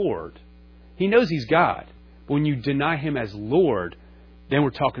as Lord. He knows He's God. But when you deny Him as Lord, then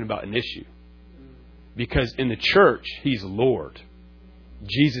we're talking about an issue. Because in the church, He's Lord.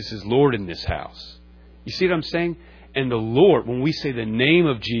 Jesus is Lord in this house. You see what I'm saying? And the Lord, when we say the name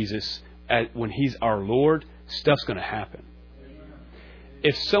of Jesus, when He's our Lord, stuff's going to happen.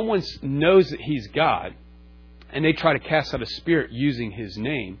 If someone knows that He's God, and they try to cast out a spirit using His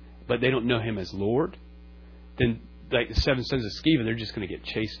name, but they don't know Him as Lord, then like the 7 sons of Sceva, they're just going to get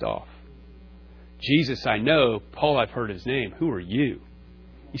chased off. Jesus, I know. Paul, I've heard His name. Who are you?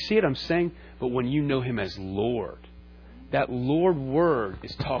 You see what I'm saying? But when you know Him as Lord, that Lord word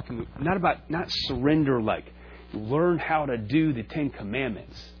is talking not surrender like learn how to do the 10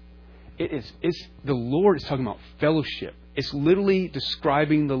 Commandments. It's the Lord is talking about fellowship. It's literally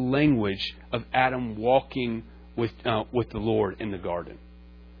describing the language of Adam walking with the Lord in the garden.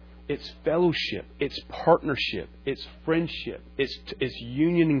 It's fellowship. It's partnership. It's friendship. It's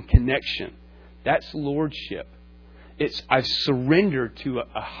union and connection. That's lordship. It's I've surrendered to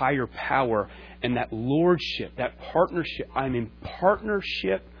a higher power, and that lordship, that partnership. I'm in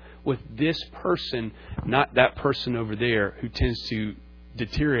partnership with this person, not that person over there who tends to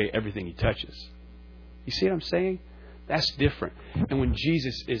deteriorate everything he touches. You see what I'm saying? That's different. And when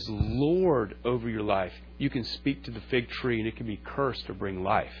Jesus is Lord over your life, you can speak to the fig tree and it can be cursed to bring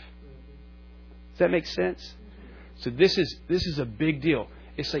life. Does that make sense? So this is a big deal.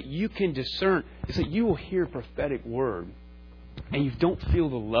 It's like you can discern. It's like you will hear a prophetic word and you don't feel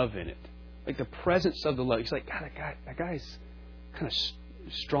the love in it. Like the presence of the love. It's like, God, that guy's kind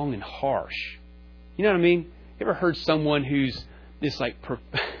of strong and harsh. You know what I mean? You ever heard someone who's this like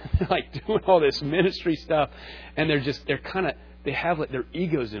doing all this ministry stuff and they have like their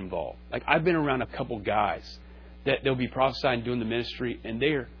egos involved. Like I've been around a couple guys that they'll be prophesying doing the ministry and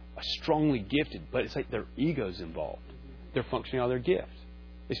they're strongly gifted, but it's like their egos involved. They're functioning out of their gift.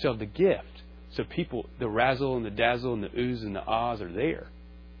 They still have the gift. So people, the razzle and the dazzle and the oohs and the ahs are there.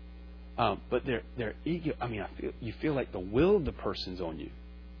 But their ego, you feel like the will of the person's on you.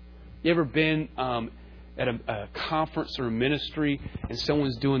 You ever been at a conference or a ministry and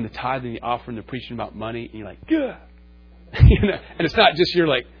someone's doing the tithe and the offering, they're preaching about money, and you're like, "Gah!" And it's not just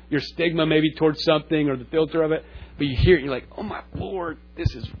your stigma maybe towards something or the filter of it, but you hear it and you're like, "Oh my Lord,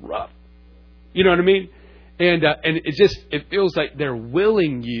 this is rough." You know what I mean? And it feels like they're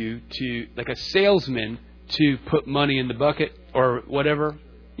willing you to, like a salesman, to put money in the bucket or whatever.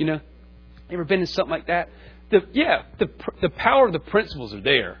 You know, you ever been in something like that? The power of the principles are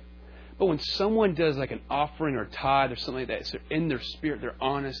there. But when someone does like an offering or tithe or something like that, it's in their spirit, they're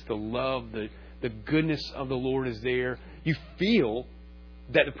honest, the love, the goodness of the Lord is there. You feel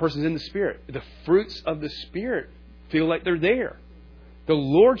that the person's in the Spirit. The fruits of the Spirit feel like they're there. The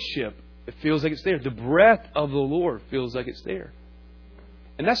Lordship, it feels like it's there. The breath of the Lord feels like it's there.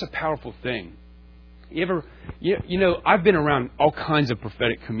 And that's a powerful thing. I've been around all kinds of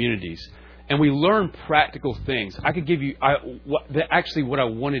prophetic communities. And we learn practical things. I could give you what I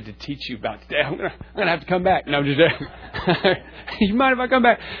wanted to teach you about today. I'm gonna have to come back. No, I'm just you mind if I come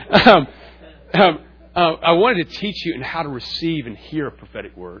back? I wanted to teach you how to receive and hear a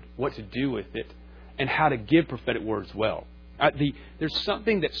prophetic word, what to do with it, and how to give prophetic words well. There's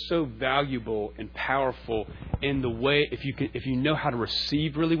something that's so valuable and powerful in the way if you know how to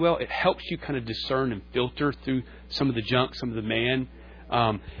receive really well, it helps you kind of discern and filter through some of the junk, some of the man.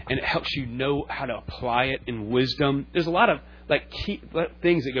 And it helps you know how to apply it in wisdom. There's a lot of key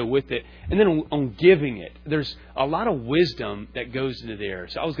things that go with it. And then on giving it, there's a lot of wisdom that goes into there.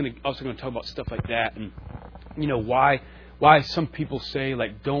 So I was also going to talk about stuff like that, and why some people say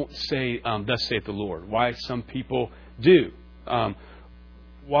don't say thus saith the Lord. Why some people do.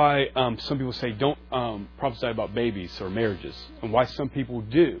 Why some people say don't prophesy about babies or marriages, and why some people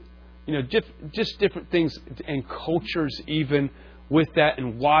do. Just different things and cultures even. with that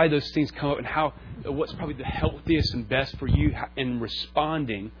and why those things come up and what's probably the healthiest and best for you in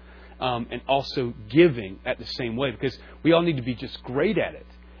responding and also giving at the same way. Because we all need to be just great at it.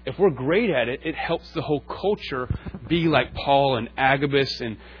 If we're great at it, it helps the whole culture be like Paul and Agabus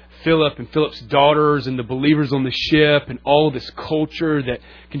and Philip and Philip's daughters and the believers on the ship and all this culture that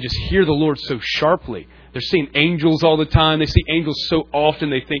can just hear the Lord so sharply. They're seeing angels all the time. They see angels so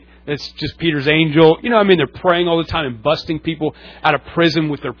often they think that's just Peter's angel. They're praying all the time and busting people out of prison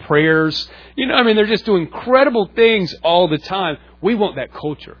with their prayers. They're just doing incredible things all the time. We want that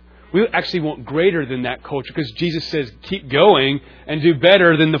culture. We actually want greater than that culture because Jesus says, keep going and do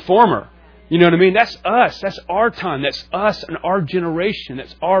better than the former. You know what I mean? That's us. That's our time. That's us and our generation.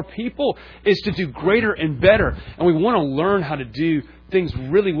 That's our people, is to do greater and better. And we want to learn how to do things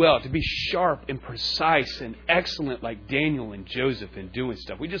really well, to be sharp and precise and excellent like Daniel and Joseph in doing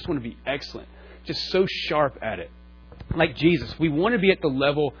stuff. We just want to be excellent, just so sharp at it. Like Jesus, we want to be at the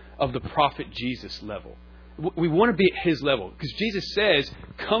level of the prophet Jesus level. We want to be at his level because Jesus says,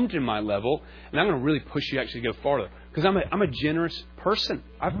 come to my level, and I'm going to really push you actually to go farther because I'm a generous person.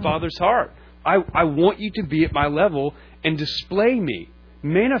 I have Father's heart. I want you to be at my level and display me,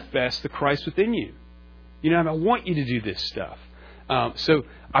 manifest the Christ within you. I want you to do this stuff. So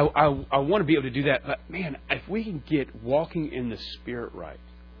I want to be able to do that. But man, if we can get walking in the Spirit right,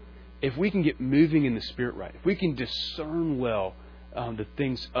 if we can get moving in the Spirit right, if we can discern well the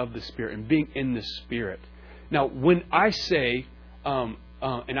things of the Spirit and being in the Spirit. Now, when I say, and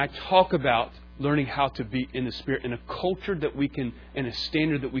I talk about learning how to be in the Spirit in a culture that we can, in a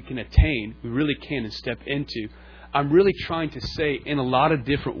standard that we can attain, we really can and step into, I'm really trying to say in a lot of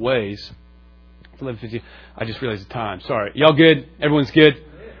different ways. It's 11:50. I just realized the time. Sorry. Y'all good? Everyone's good?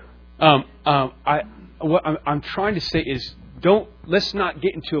 What I'm trying to say is, let's not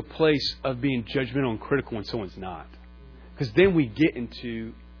get into a place of being judgmental and critical when someone's not. Because then we get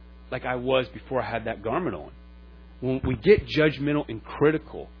into, like I was before I had that garment on. When we get judgmental and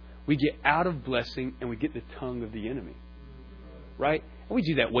critical, we get out of blessing and we get the tongue of the enemy. Right? And we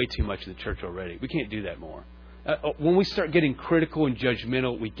do that way too much in the church already. We can't do that more. When we start getting critical and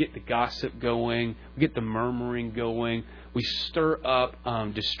judgmental, we get the gossip going. We get the murmuring going. We stir up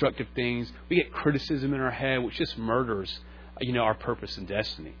destructive things. We get criticism in our head, which just murders, our purpose and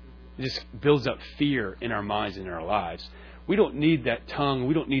destiny. It just builds up fear in our minds and in our lives. We don't need that tongue.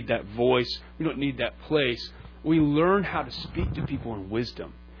 We don't need that voice. We don't need that place. We learn how to speak to people in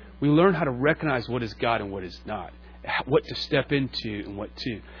wisdom. We learn how to recognize what is God and what is not. What to step into and what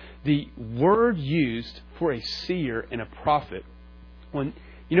to. The word used for a seer and a prophet, when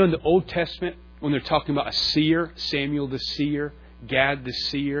in the Old Testament, when they're talking about a seer, Samuel the seer, Gad the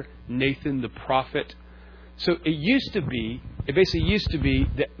seer, Nathan the prophet. So it basically used to be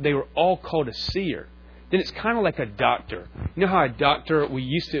that they were all called a seer. Then it's kind of like a doctor. You know how a doctor, we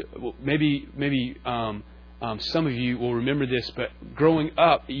used to, maybe some of you will remember this, but growing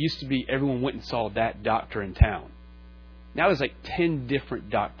up, it used to be everyone went and saw that doctor in town. Now there's like 10 different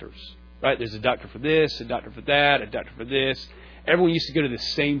doctors, right? There's a doctor for this, a doctor for that, a doctor for this. Everyone used to go to the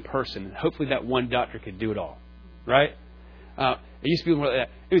same person, and hopefully that one doctor could do it all, right? It used to be more like that.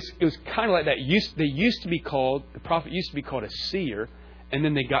 It was kind of like that. The prophet used to be called a seer, and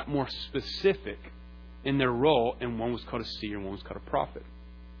then they got more specific in their role, and one was called a seer and one was called a prophet.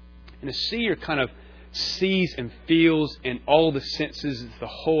 And a seer kind of sees and feels in all the senses, it's the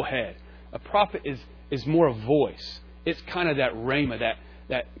whole head. A prophet is more a voice. It's kind of that rhema,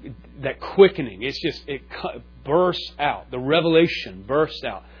 that quickening. It's just, it bursts out. The revelation bursts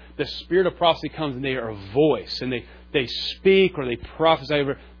out. The spirit of prophecy comes and they are a voice. And they speak or they prophesy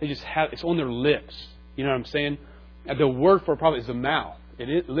over. They just have, it's on their lips. You know what I'm saying? The word for a prophet is a mouth.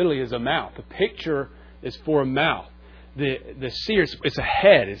 It literally is a mouth. The picture is for a mouth. The seer, it's a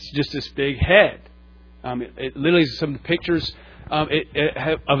head. It's just this big head. It literally is some pictures of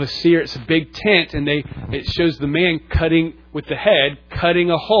a seer. It's a big tent, and it shows the man cutting with the head,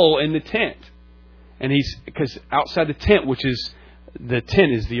 cutting a hole in the tent. And because outside the tent, the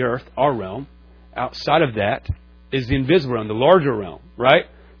tent is the earth, our realm. Outside of that is the invisible realm, the larger realm, right?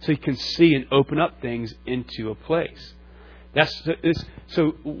 So you can see and open up things into a place.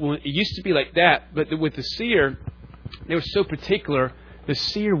 So when it used to be like that, but with the seer, they were so particular. The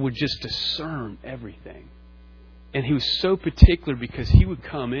seer would just discern everything. And he was so particular because he would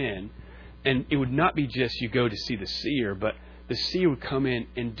come in, and it would not be just you go to see the seer, but the seer would come in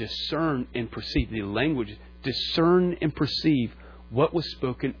and discern and perceive the language, discern and perceive what was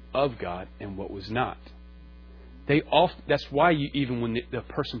spoken of God and what was not. That's why even when the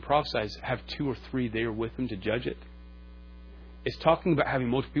person prophesies, have 2 or 3 there with them to judge it. It's talking about having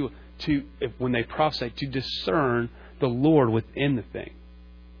multiple people when they prophesy, to discern the Lord within the thing.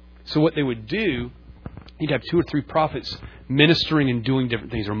 So what they would do, you'd have 2 or 3 prophets ministering and doing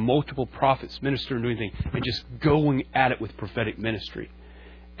different things, or multiple prophets ministering and doing things, and just going at it with prophetic ministry.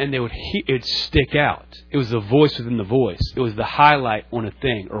 And it'd stick out. It was the voice within the voice. It was the highlight on a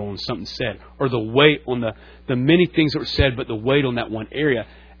thing or on something said, or the weight on the many things that were said, but the weight on that one area.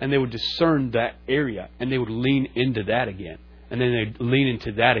 And they would discern that area, and they would lean into that again, and then they'd lean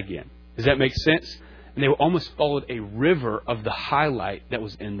into that again. Does that make sense? And they almost followed a river of the highlight that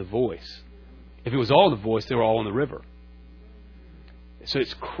was in the voice. If it was all the voice, they were all in the river. So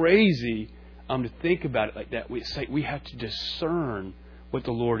it's crazy to think about it like that. We have to discern what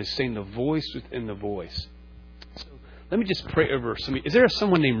the Lord is saying, the voice within the voice. So let me just pray over somebody. Is there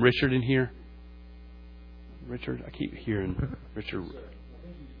someone named Richard in here? Richard? I keep hearing Richard. I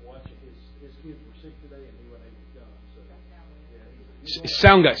think he's watching. His kids were sick today and he wasn't able to come. So,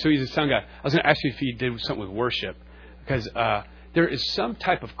 Sound guy. So he's a sound guy. I was going to ask you if he did something with worship. Because there is some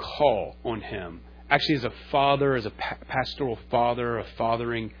type of call on him. Actually, as a father, as a pastoral father, a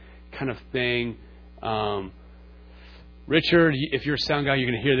fathering kind of thing. Richard, if you're a sound guy, you're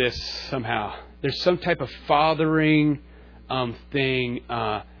going to hear this somehow. There's some type of fathering thing,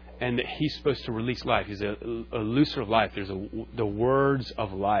 and that he's supposed to release life. He's a looser of life. There's the words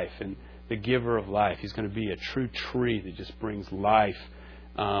of life and the giver of life. He's going to be a true tree that just brings life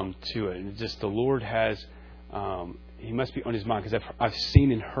to it. And just the Lord has, he must be on his mind, because I've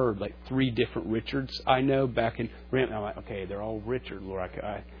seen and heard like 3 different Richards I know back in Ramp. I'm like, okay, they're all Richard, Lord.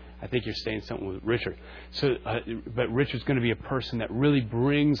 I think you're saying something with Richard. So, but Richard's going to be a person that really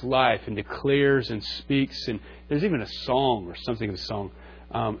brings life and declares and speaks. And there's even a song or something of a song.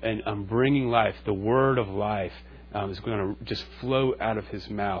 And bringing life, the word of life, is going to just flow out of his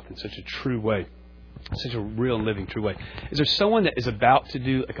mouth in such a true way, such a real and living true way. Is there someone that is about to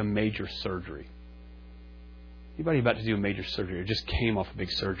do like a major surgery? Anybody about to do a major surgery or just came off a big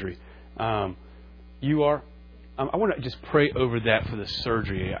surgery? You are? I want to just pray over that for the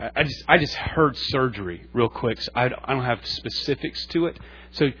surgery. I just heard surgery real quick. So I don't have specifics to it.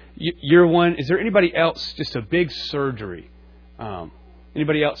 So you're one. Is there anybody else? Just a big surgery.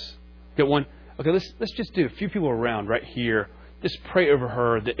 Anybody else? Got one? Okay, let's just do a few people around right here. Just pray over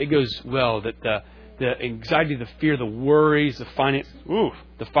her that it goes well. That the anxiety, the fear, the worries, the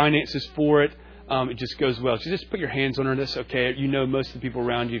finances for it. It just goes well. So just put your hands on her. That's okay. You know most of the people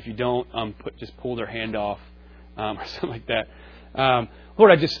around you. If you don't, just pull their hand off. Or something like that.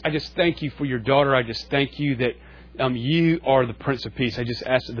 Lord, I just thank you for your daughter. I just thank you that you are the Prince of Peace. I just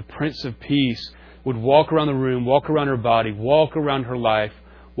ask that the Prince of Peace would walk around the room, walk around her body, walk around her life,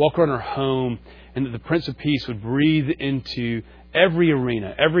 walk around her home, and that the Prince of Peace would breathe into every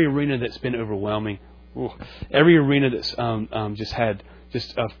arena that's been overwhelming, every arena that's just had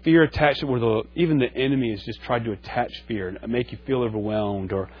just a fear attached to it, where even the enemy has just tried to attach fear and make you feel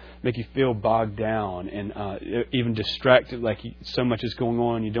overwhelmed or make you feel bogged down and even distracted, like so much is going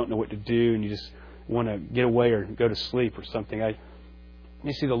on, you don't know what to do, and you just want to get away or go to sleep or something. I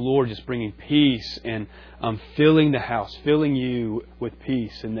see the Lord just bringing peace and filling the house, filling you with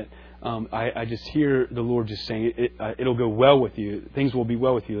peace, and that I just hear the Lord just saying it'll go well with you. Things will be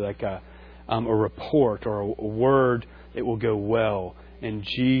well with you, like a report or a word. It will go well in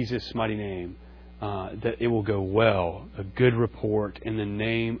Jesus' mighty name. That it will go well. A good report in the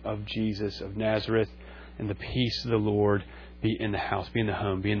name of Jesus of Nazareth, and the peace of the Lord be in the house, be in the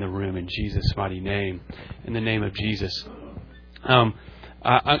home, be in the room, in Jesus' mighty name. In the name of Jesus.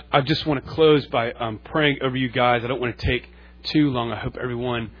 I just want to close by praying over you guys. I don't want to take too long. I hope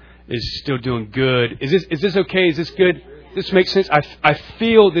everyone is still doing good. Is this okay? Is this good? Does this make sense? I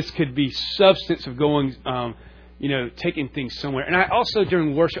feel this could be substance of going, taking things somewhere. And I also,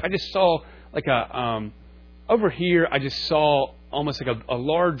 during worship, I just saw like over here, I just saw almost like a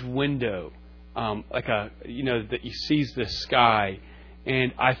large window, that you sees the sky.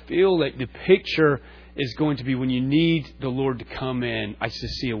 And I feel like the picture is going to be when you need the Lord to come in. I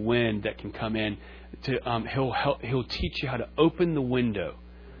just see a wind that can come in. He'll teach you how to open the window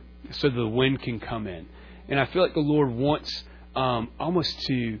so the wind can come in. And I feel like the Lord wants almost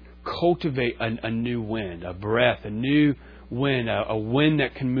to cultivate a new wind, a breath, a new wind, a wind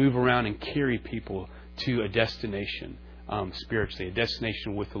that can move around and carry people to a destination spiritually, a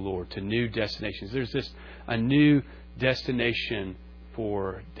destination with the Lord, to new destinations. There's just a new destination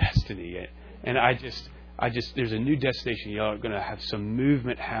for destiny. And I just, there's a new destination. Y'all are going to have some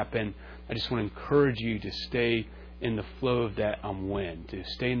movement happen. I just want to encourage you to stay in the flow of that wind, to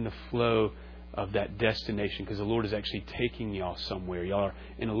stay in the flow of that destination, because the Lord is actually taking y'all somewhere. Y'all are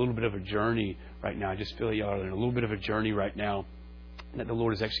in a little bit of a journey right now. I just feel like y'all are in a little bit of a journey right now, that the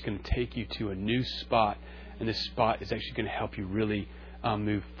Lord is actually going to take you to a new spot And this spot is actually going to help you really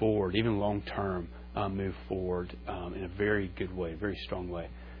move forward, even long term, move forward in a very good way, very strong way.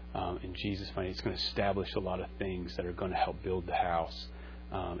 In Jesus' name, it's going to establish a lot of things that are going to help build the house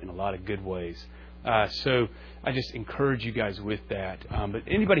in a lot of good ways. So I just encourage you guys with that. But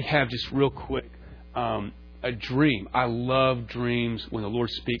anybody have just real quick a dream? I love dreams when the Lord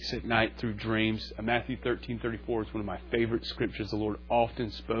speaks at night through dreams. Matthew 13:34 is one of my favorite scriptures. The Lord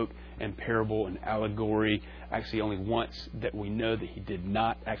often spoke in parable and allegory. Actually, only once that we know that He did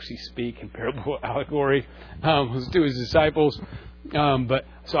not actually speak in parable or allegory was to His disciples. But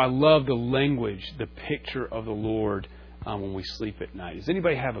so I love the language, the picture of the Lord when we sleep at night. Does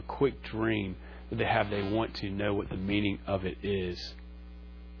anybody have a quick dream that they want to know what the meaning of it is?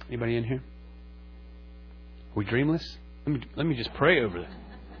 Anybody in here? Are we dreamless? Let me just pray over that.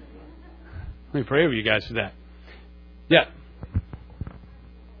 Let me pray over you guys for that. Yeah.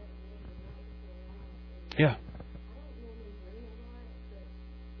 Yeah.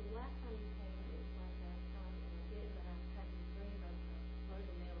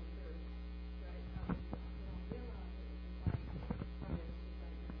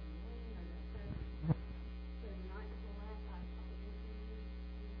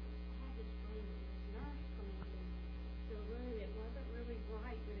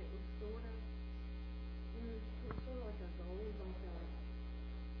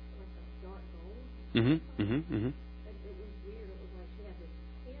 Mm-hmm. Mm-hmm. Mm-hmm. It was weird. It was like she had this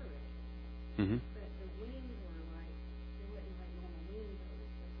parrot, Mm-hmm. but the wings were like, they wasn't like normal wings. It was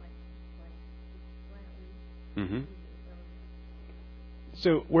just like flat wings. Mm-hmm.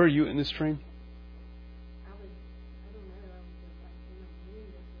 So where are you in this dream? I don't know, I was just like in a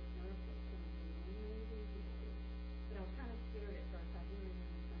dream that this nurse was coming in maybe. But I was kind of scared at first. I didn't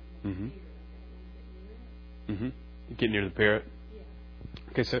even Mm-hmm. scared. I didn't want to get near it. Mm-hmm. You get near the parrot.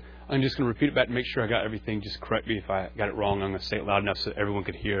 Okay, so I'm just going to repeat it back to make sure I got everything. Just correct me if I got it wrong. I'm going to say it loud enough so everyone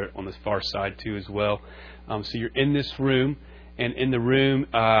could hear it on the far side too as well. So you're in this room, and in the room,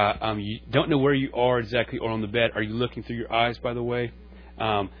 you don't know where you are exactly or on the bed. Are you looking through your eyes, by the way?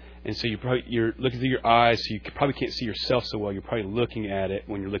 And so you're looking through your eyes, so you probably can't see yourself so well. You're probably looking at it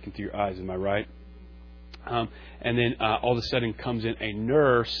when you're looking through your eyes. Am I right? And then all of a sudden comes in a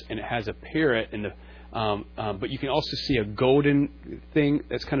nurse, and it has a parrot in the. But you can also see a golden thing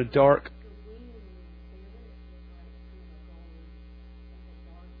that's kind of dark.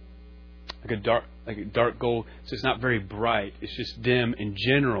 Like a dark gold. So it's not very bright. It's just dim in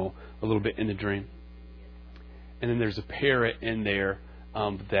general a little bit in the dream. And then there's a parrot in there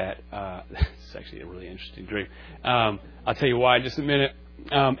that it's actually a really interesting dream. I'll tell you why in just a minute.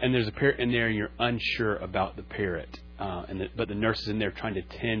 And there's a parrot in there, and you're unsure about the parrot. But the nurse is in there trying to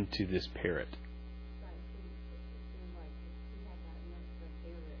tend to this parrot.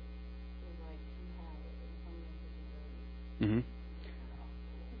 Mm-hmm.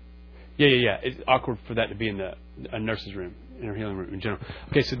 Yeah. It's awkward for that to be in a nurse's room, in her healing room in general.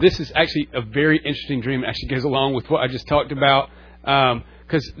 Okay, so this is actually a very interesting dream. It actually goes along with what I just talked about.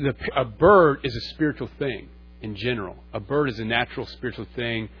 Because a bird is a spiritual thing in general. A bird is a natural spiritual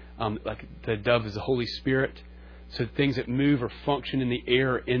thing. Like the dove is the Holy Spirit. So things that move or function in the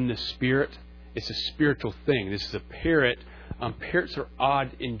air in the Spirit, it's a spiritual thing. This is a parrot. Parrots are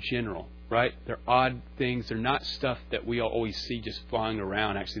odd in general. Right? They're odd things. They're not stuff that we always see just flying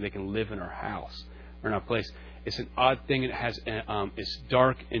around. Actually, they can live in our house or in our place. It's an odd thing. And it has it's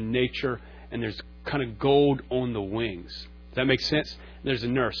dark in nature, and there's kind of gold on the wings. Does that make sense? There's a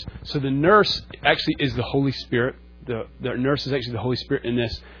nurse. So the nurse actually is the Holy Spirit. The nurse is actually the Holy Spirit in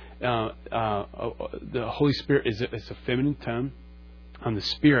this. The Holy Spirit is a feminine tone. The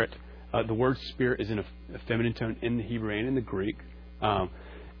Spirit, the word Spirit is in a feminine tone in the Hebrew and in the Greek.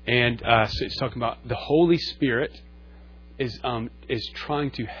 And so it's talking about the Holy Spirit is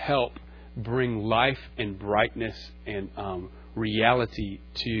trying to help bring life and brightness and reality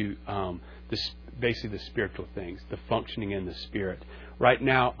to basically the spiritual things, the functioning in the Spirit. Right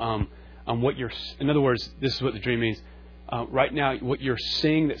now, in other words, this is what the dream means. Right now, what you're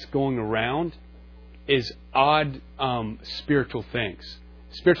seeing that's going around is odd spiritual things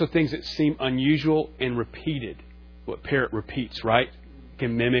that seem unusual and repeated. What parrot repeats, right?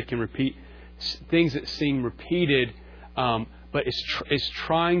 Can mimic and repeat things that seem repeated, but it's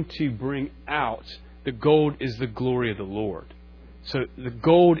trying to bring out the gold is the glory of the Lord. So the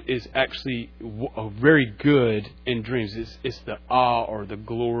gold is actually very good in dreams. It's the awe or the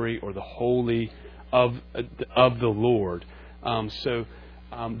glory or the holy of the Lord. So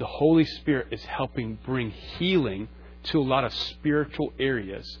the Holy Spirit is helping bring healing to a lot of spiritual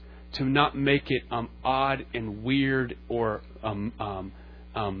areas, to not make it odd and weird or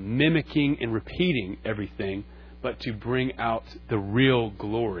mimicking and repeating everything, but to bring out the real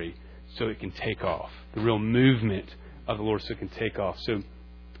glory so it can take off. The real movement of the Lord so it can take off. So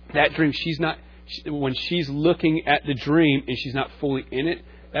that dream, when she's looking at the dream and she's not fully in it,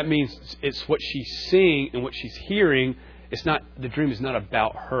 that means it's what she's seeing and what she's hearing. The dream is not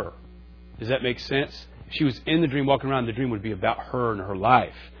about her. Does that make sense? If she was in the dream, walking around, the dream would be about her and her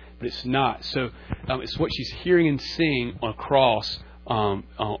life. But it's not. So it's what she's hearing and seeing across on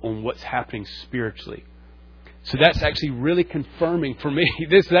what's happening spiritually. So that's actually really confirming for me.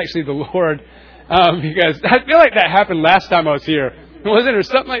 This is actually the Lord, because I feel like that happened last time I was here. Wasn't there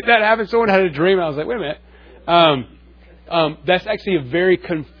something like that happened? Someone had a dream, and I was like, wait a minute. That's actually a very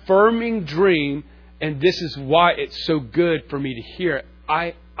confirming dream, and this is why it's so good for me to hear it.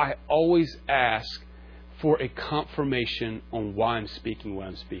 I always ask for a confirmation on why I'm speaking what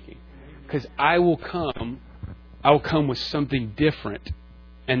I'm speaking. Because I will come with something different,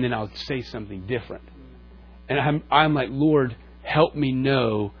 and then I'll say something different. And I'm like, Lord, help me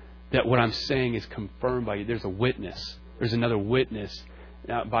know that what I'm saying is confirmed by you. There's a witness. There's another witness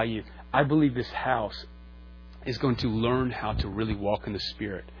by you. I believe this house is going to learn how to really walk in the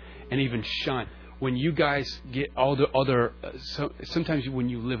Spirit and even shine. When you guys get all the other... sometimes when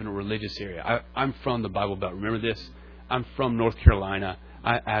you live in a religious area... I'm from the Bible Belt. Remember this? I'm from North Carolina.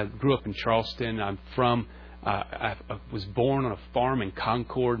 I grew up in Charleston. I was born on a farm in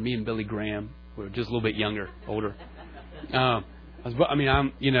Concord. Me and Billy Graham. We were just a little bit younger, older. I'm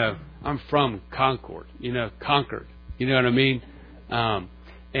from Concord. Concord. You know what I mean?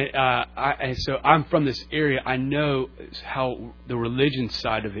 And so I'm from this area. I know how the religion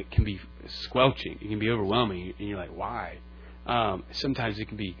side of it can be squelching. It can be overwhelming. And you're like, why? Sometimes it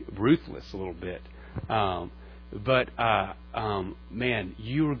can be ruthless a little bit. But man,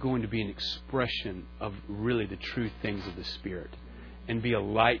 you are going to be an expression of really the true things of the Spirit and be a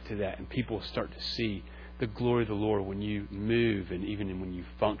light to that. And people will start to see the glory of the Lord when you move and even when you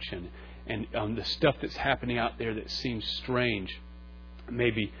function. And the stuff that's happening out there that seems strange,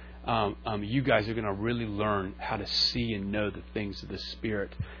 maybe you guys are going to really learn how to see and know the things of the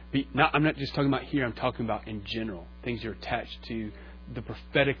Spirit. I'm not just talking about here. I'm talking about in general. Things you're attached to, the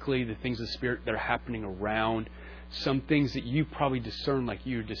prophetically, the things of the Spirit that are happening around. Some things that you probably discern like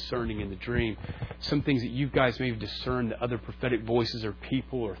you're discerning in the dream. Some things that you guys may have discerned that other prophetic voices or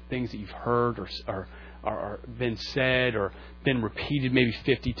people or things that you've heard or been said or been repeated maybe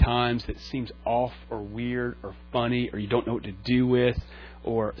 50 times that seems off or weird or funny or you don't know what to do with,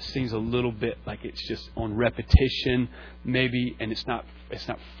 or seems a little bit like it's just on repetition maybe, and it's not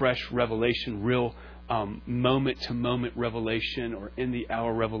fresh revelation, real moment to moment revelation or in the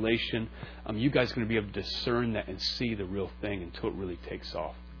hour revelation. You guys are going to be able to discern that and see the real thing until it really takes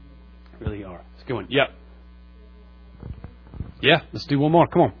off. Really are. Let's go on. Yep. Yeah, let's do one more.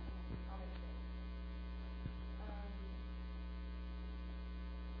 Come on.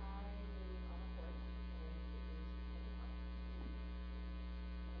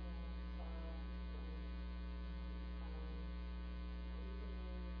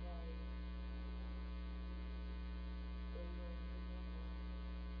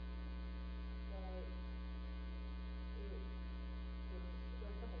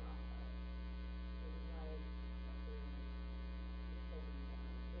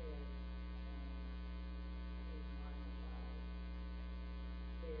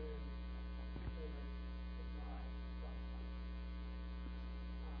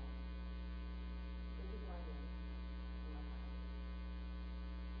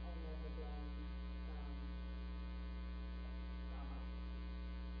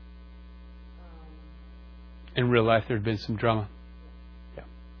 In real life, there had been some drama. Yeah.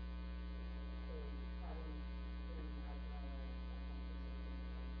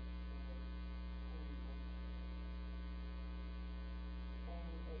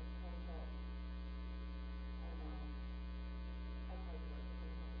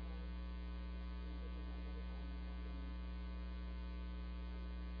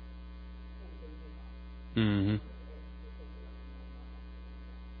 Mm-hmm.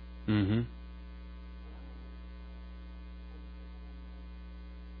 Mm-hmm.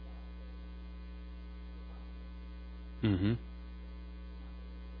 Mm-hmm.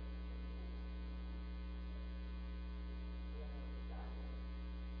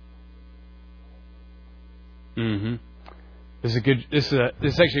 Mm-hmm. This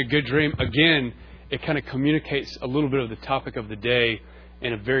is actually a good dream. Again, it kind of communicates a little bit of the topic of the day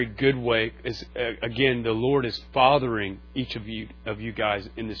in a very good way. Again, the Lord is fathering each of you guys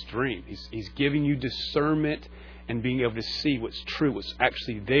in this dream. He's giving you discernment and being able to see what's true, what's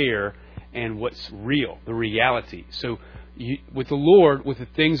actually there, and what's real, the reality. So with the Lord, with the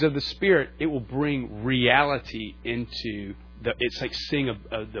things of the Spirit, it will bring reality into it's like seeing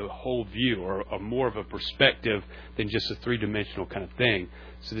the whole view, or more of a perspective than just a three-dimensional kind of thing.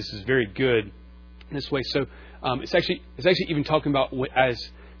 So this is very good in this way. So it's actually even talking about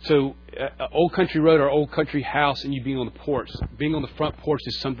Old Country Road or Old Country House, and you being on the porch. Being on the front porch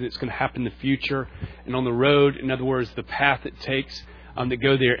is something that's going to happen in the future. And on the road, in other words, the path it takes to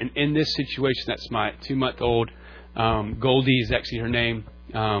go there. And in this situation, that's my 2-month-old Goldie is actually her name.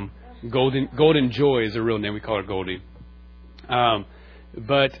 Golden Joy is her real name. We call her Goldie.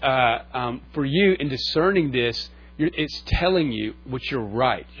 But for you, in discerning this, it's telling you what you're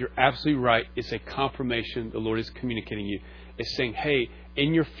right. You're absolutely right. It's a confirmation the Lord is communicating you. It's saying, hey,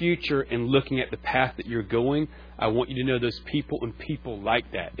 in your future and looking at the path that you're going, I want you to know those people and people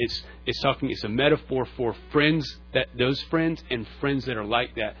like that. It's a metaphor for friends, those friends and friends that are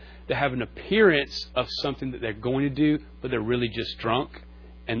like that have an appearance of something that they're going to do, but they're really just drunk.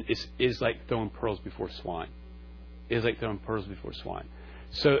 And it's like throwing pearls before swine. It's like throwing pearls before swine.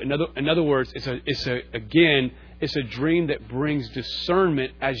 So in other words, it's a dream that brings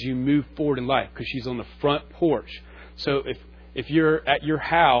discernment as you move forward in life, because she's on the front porch. So if you're at your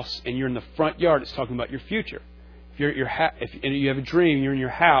house and you're in the front yard, it's talking about your future. If you have a dream, you're in your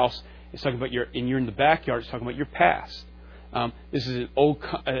house, it's talking about you're in the backyard, it's talking about your past. This is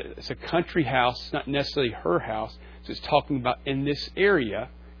it's a country house. It's not necessarily her house. So it's talking about in this area,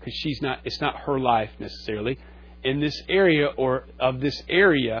 because it's not her life necessarily. In this area or of this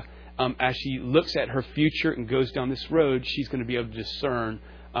area, as she looks at her future and goes down this road, she's going to be able to discern,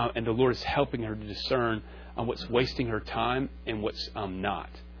 and the Lord is helping her to discern what's wasting her time and what's not,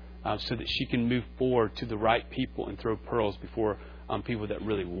 so that she can move forward to the right people and throw pearls before people that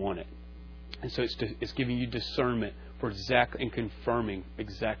really want it. And so it's giving you discernment for exactly and confirming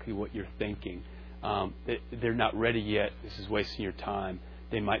exactly what you're thinking. That they're not ready yet. This is wasting your time.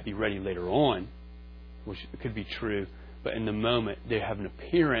 They might be ready later on, which could be true, but in the moment they have an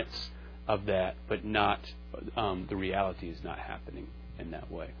appearance of that, but not the reality is not happening in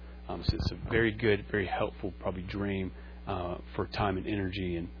that way. So it's a very good, very helpful, probably dream for time and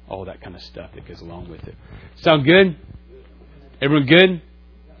energy and all that kind of stuff that goes along with it. Sound good? Everyone good?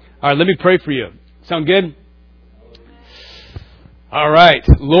 All right, let me pray for you. Sound good? All right.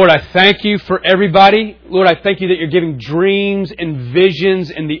 Lord, I thank you for everybody. Lord, I thank you that you're giving dreams and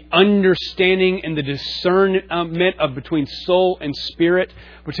visions and the understanding and the discernment of between soul and spirit,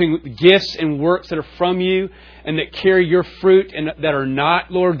 between gifts and works that are from you and that carry your fruit and that are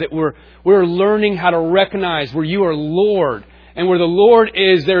not, Lord, that we're learning how to recognize where you are Lord. And where the Lord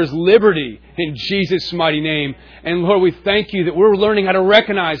is, there is liberty in Jesus' mighty name. And Lord, we thank you that we're learning how to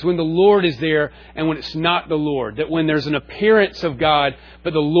recognize when the Lord is there and when it's not the Lord. That when there's an appearance of God,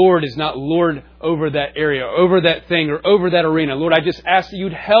 but the Lord is not Lord over that area, over that thing, or over that arena. Lord, I just ask that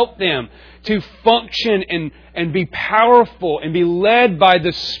you'd help them to function and be powerful and be led by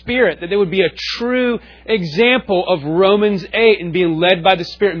the Spirit. That they would be a true example of Romans 8 and being led by the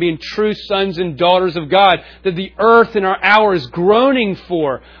Spirit and being true sons and daughters of God. That the earth in our hour is groaning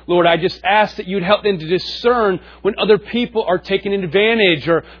for. Lord, I just ask that you'd help them to discern when other people are taking advantage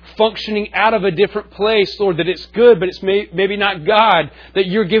or functioning out of a different place. Lord, that it's good, but it's maybe not God. That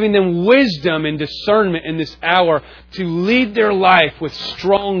you're giving them wisdom and discernment in this hour to lead their life with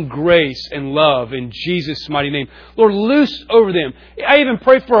strong grace and love in Jesus' mighty name. Lord, loose over them. I even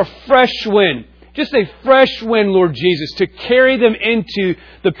pray for a fresh wind. Just a fresh wind, Lord Jesus, to carry them into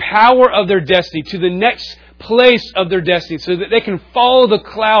the power of their destiny, to the next place of their destiny, so that they can follow the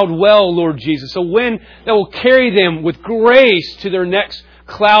cloud well, Lord Jesus. A wind that will carry them with grace to their next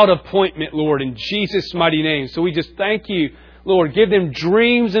cloud appointment, Lord, in Jesus' mighty name. So we just thank you, Lord. Give them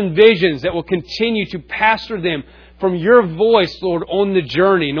dreams and visions that will continue to pastor them from your voice, Lord, on the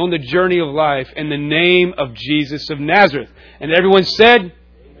journey and on the journey of life, in the name of Jesus of Nazareth. And everyone said,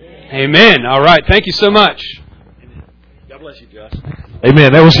 Amen. Amen. All right. Thank you so much. God bless you, Josh.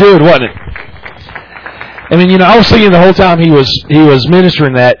 Amen. That was good, wasn't it? I mean, I was thinking the whole time he was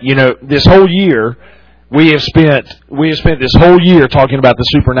ministering that, this whole year we have spent this whole year talking about the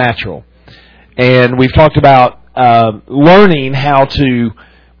supernatural, and we've talked about learning how to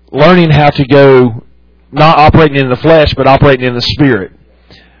go. Not operating in the flesh, but operating in the Spirit.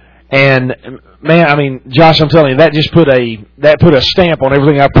 And man, I mean, Josh, I'm telling you, that just put a stamp on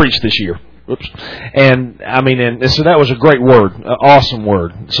everything I preached this year. Oops. And I mean, so that was a great word, an awesome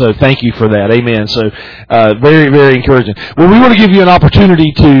word. So thank you for that. Amen. So very, very encouraging. Well, we want to give you an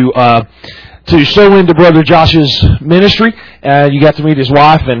opportunity to sow into Brother Josh's ministry. You got to meet his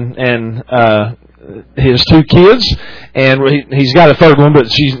wife and his 2 kids, and he's got a third one,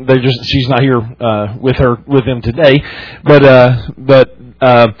 but she's not here with him today.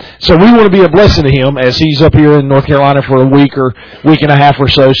 So we want to be a blessing to him as he's up here in North Carolina for a week and a half or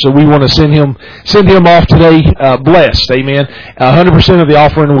so. So we want to send him off today blessed. Amen. 100% of the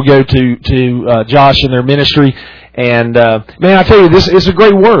offering will go to Josh and their ministry. And man, I tell you, this is a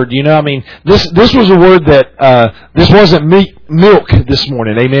great word. You know, I mean, this was a word that this wasn't milk this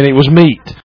morning. Amen. It was meat.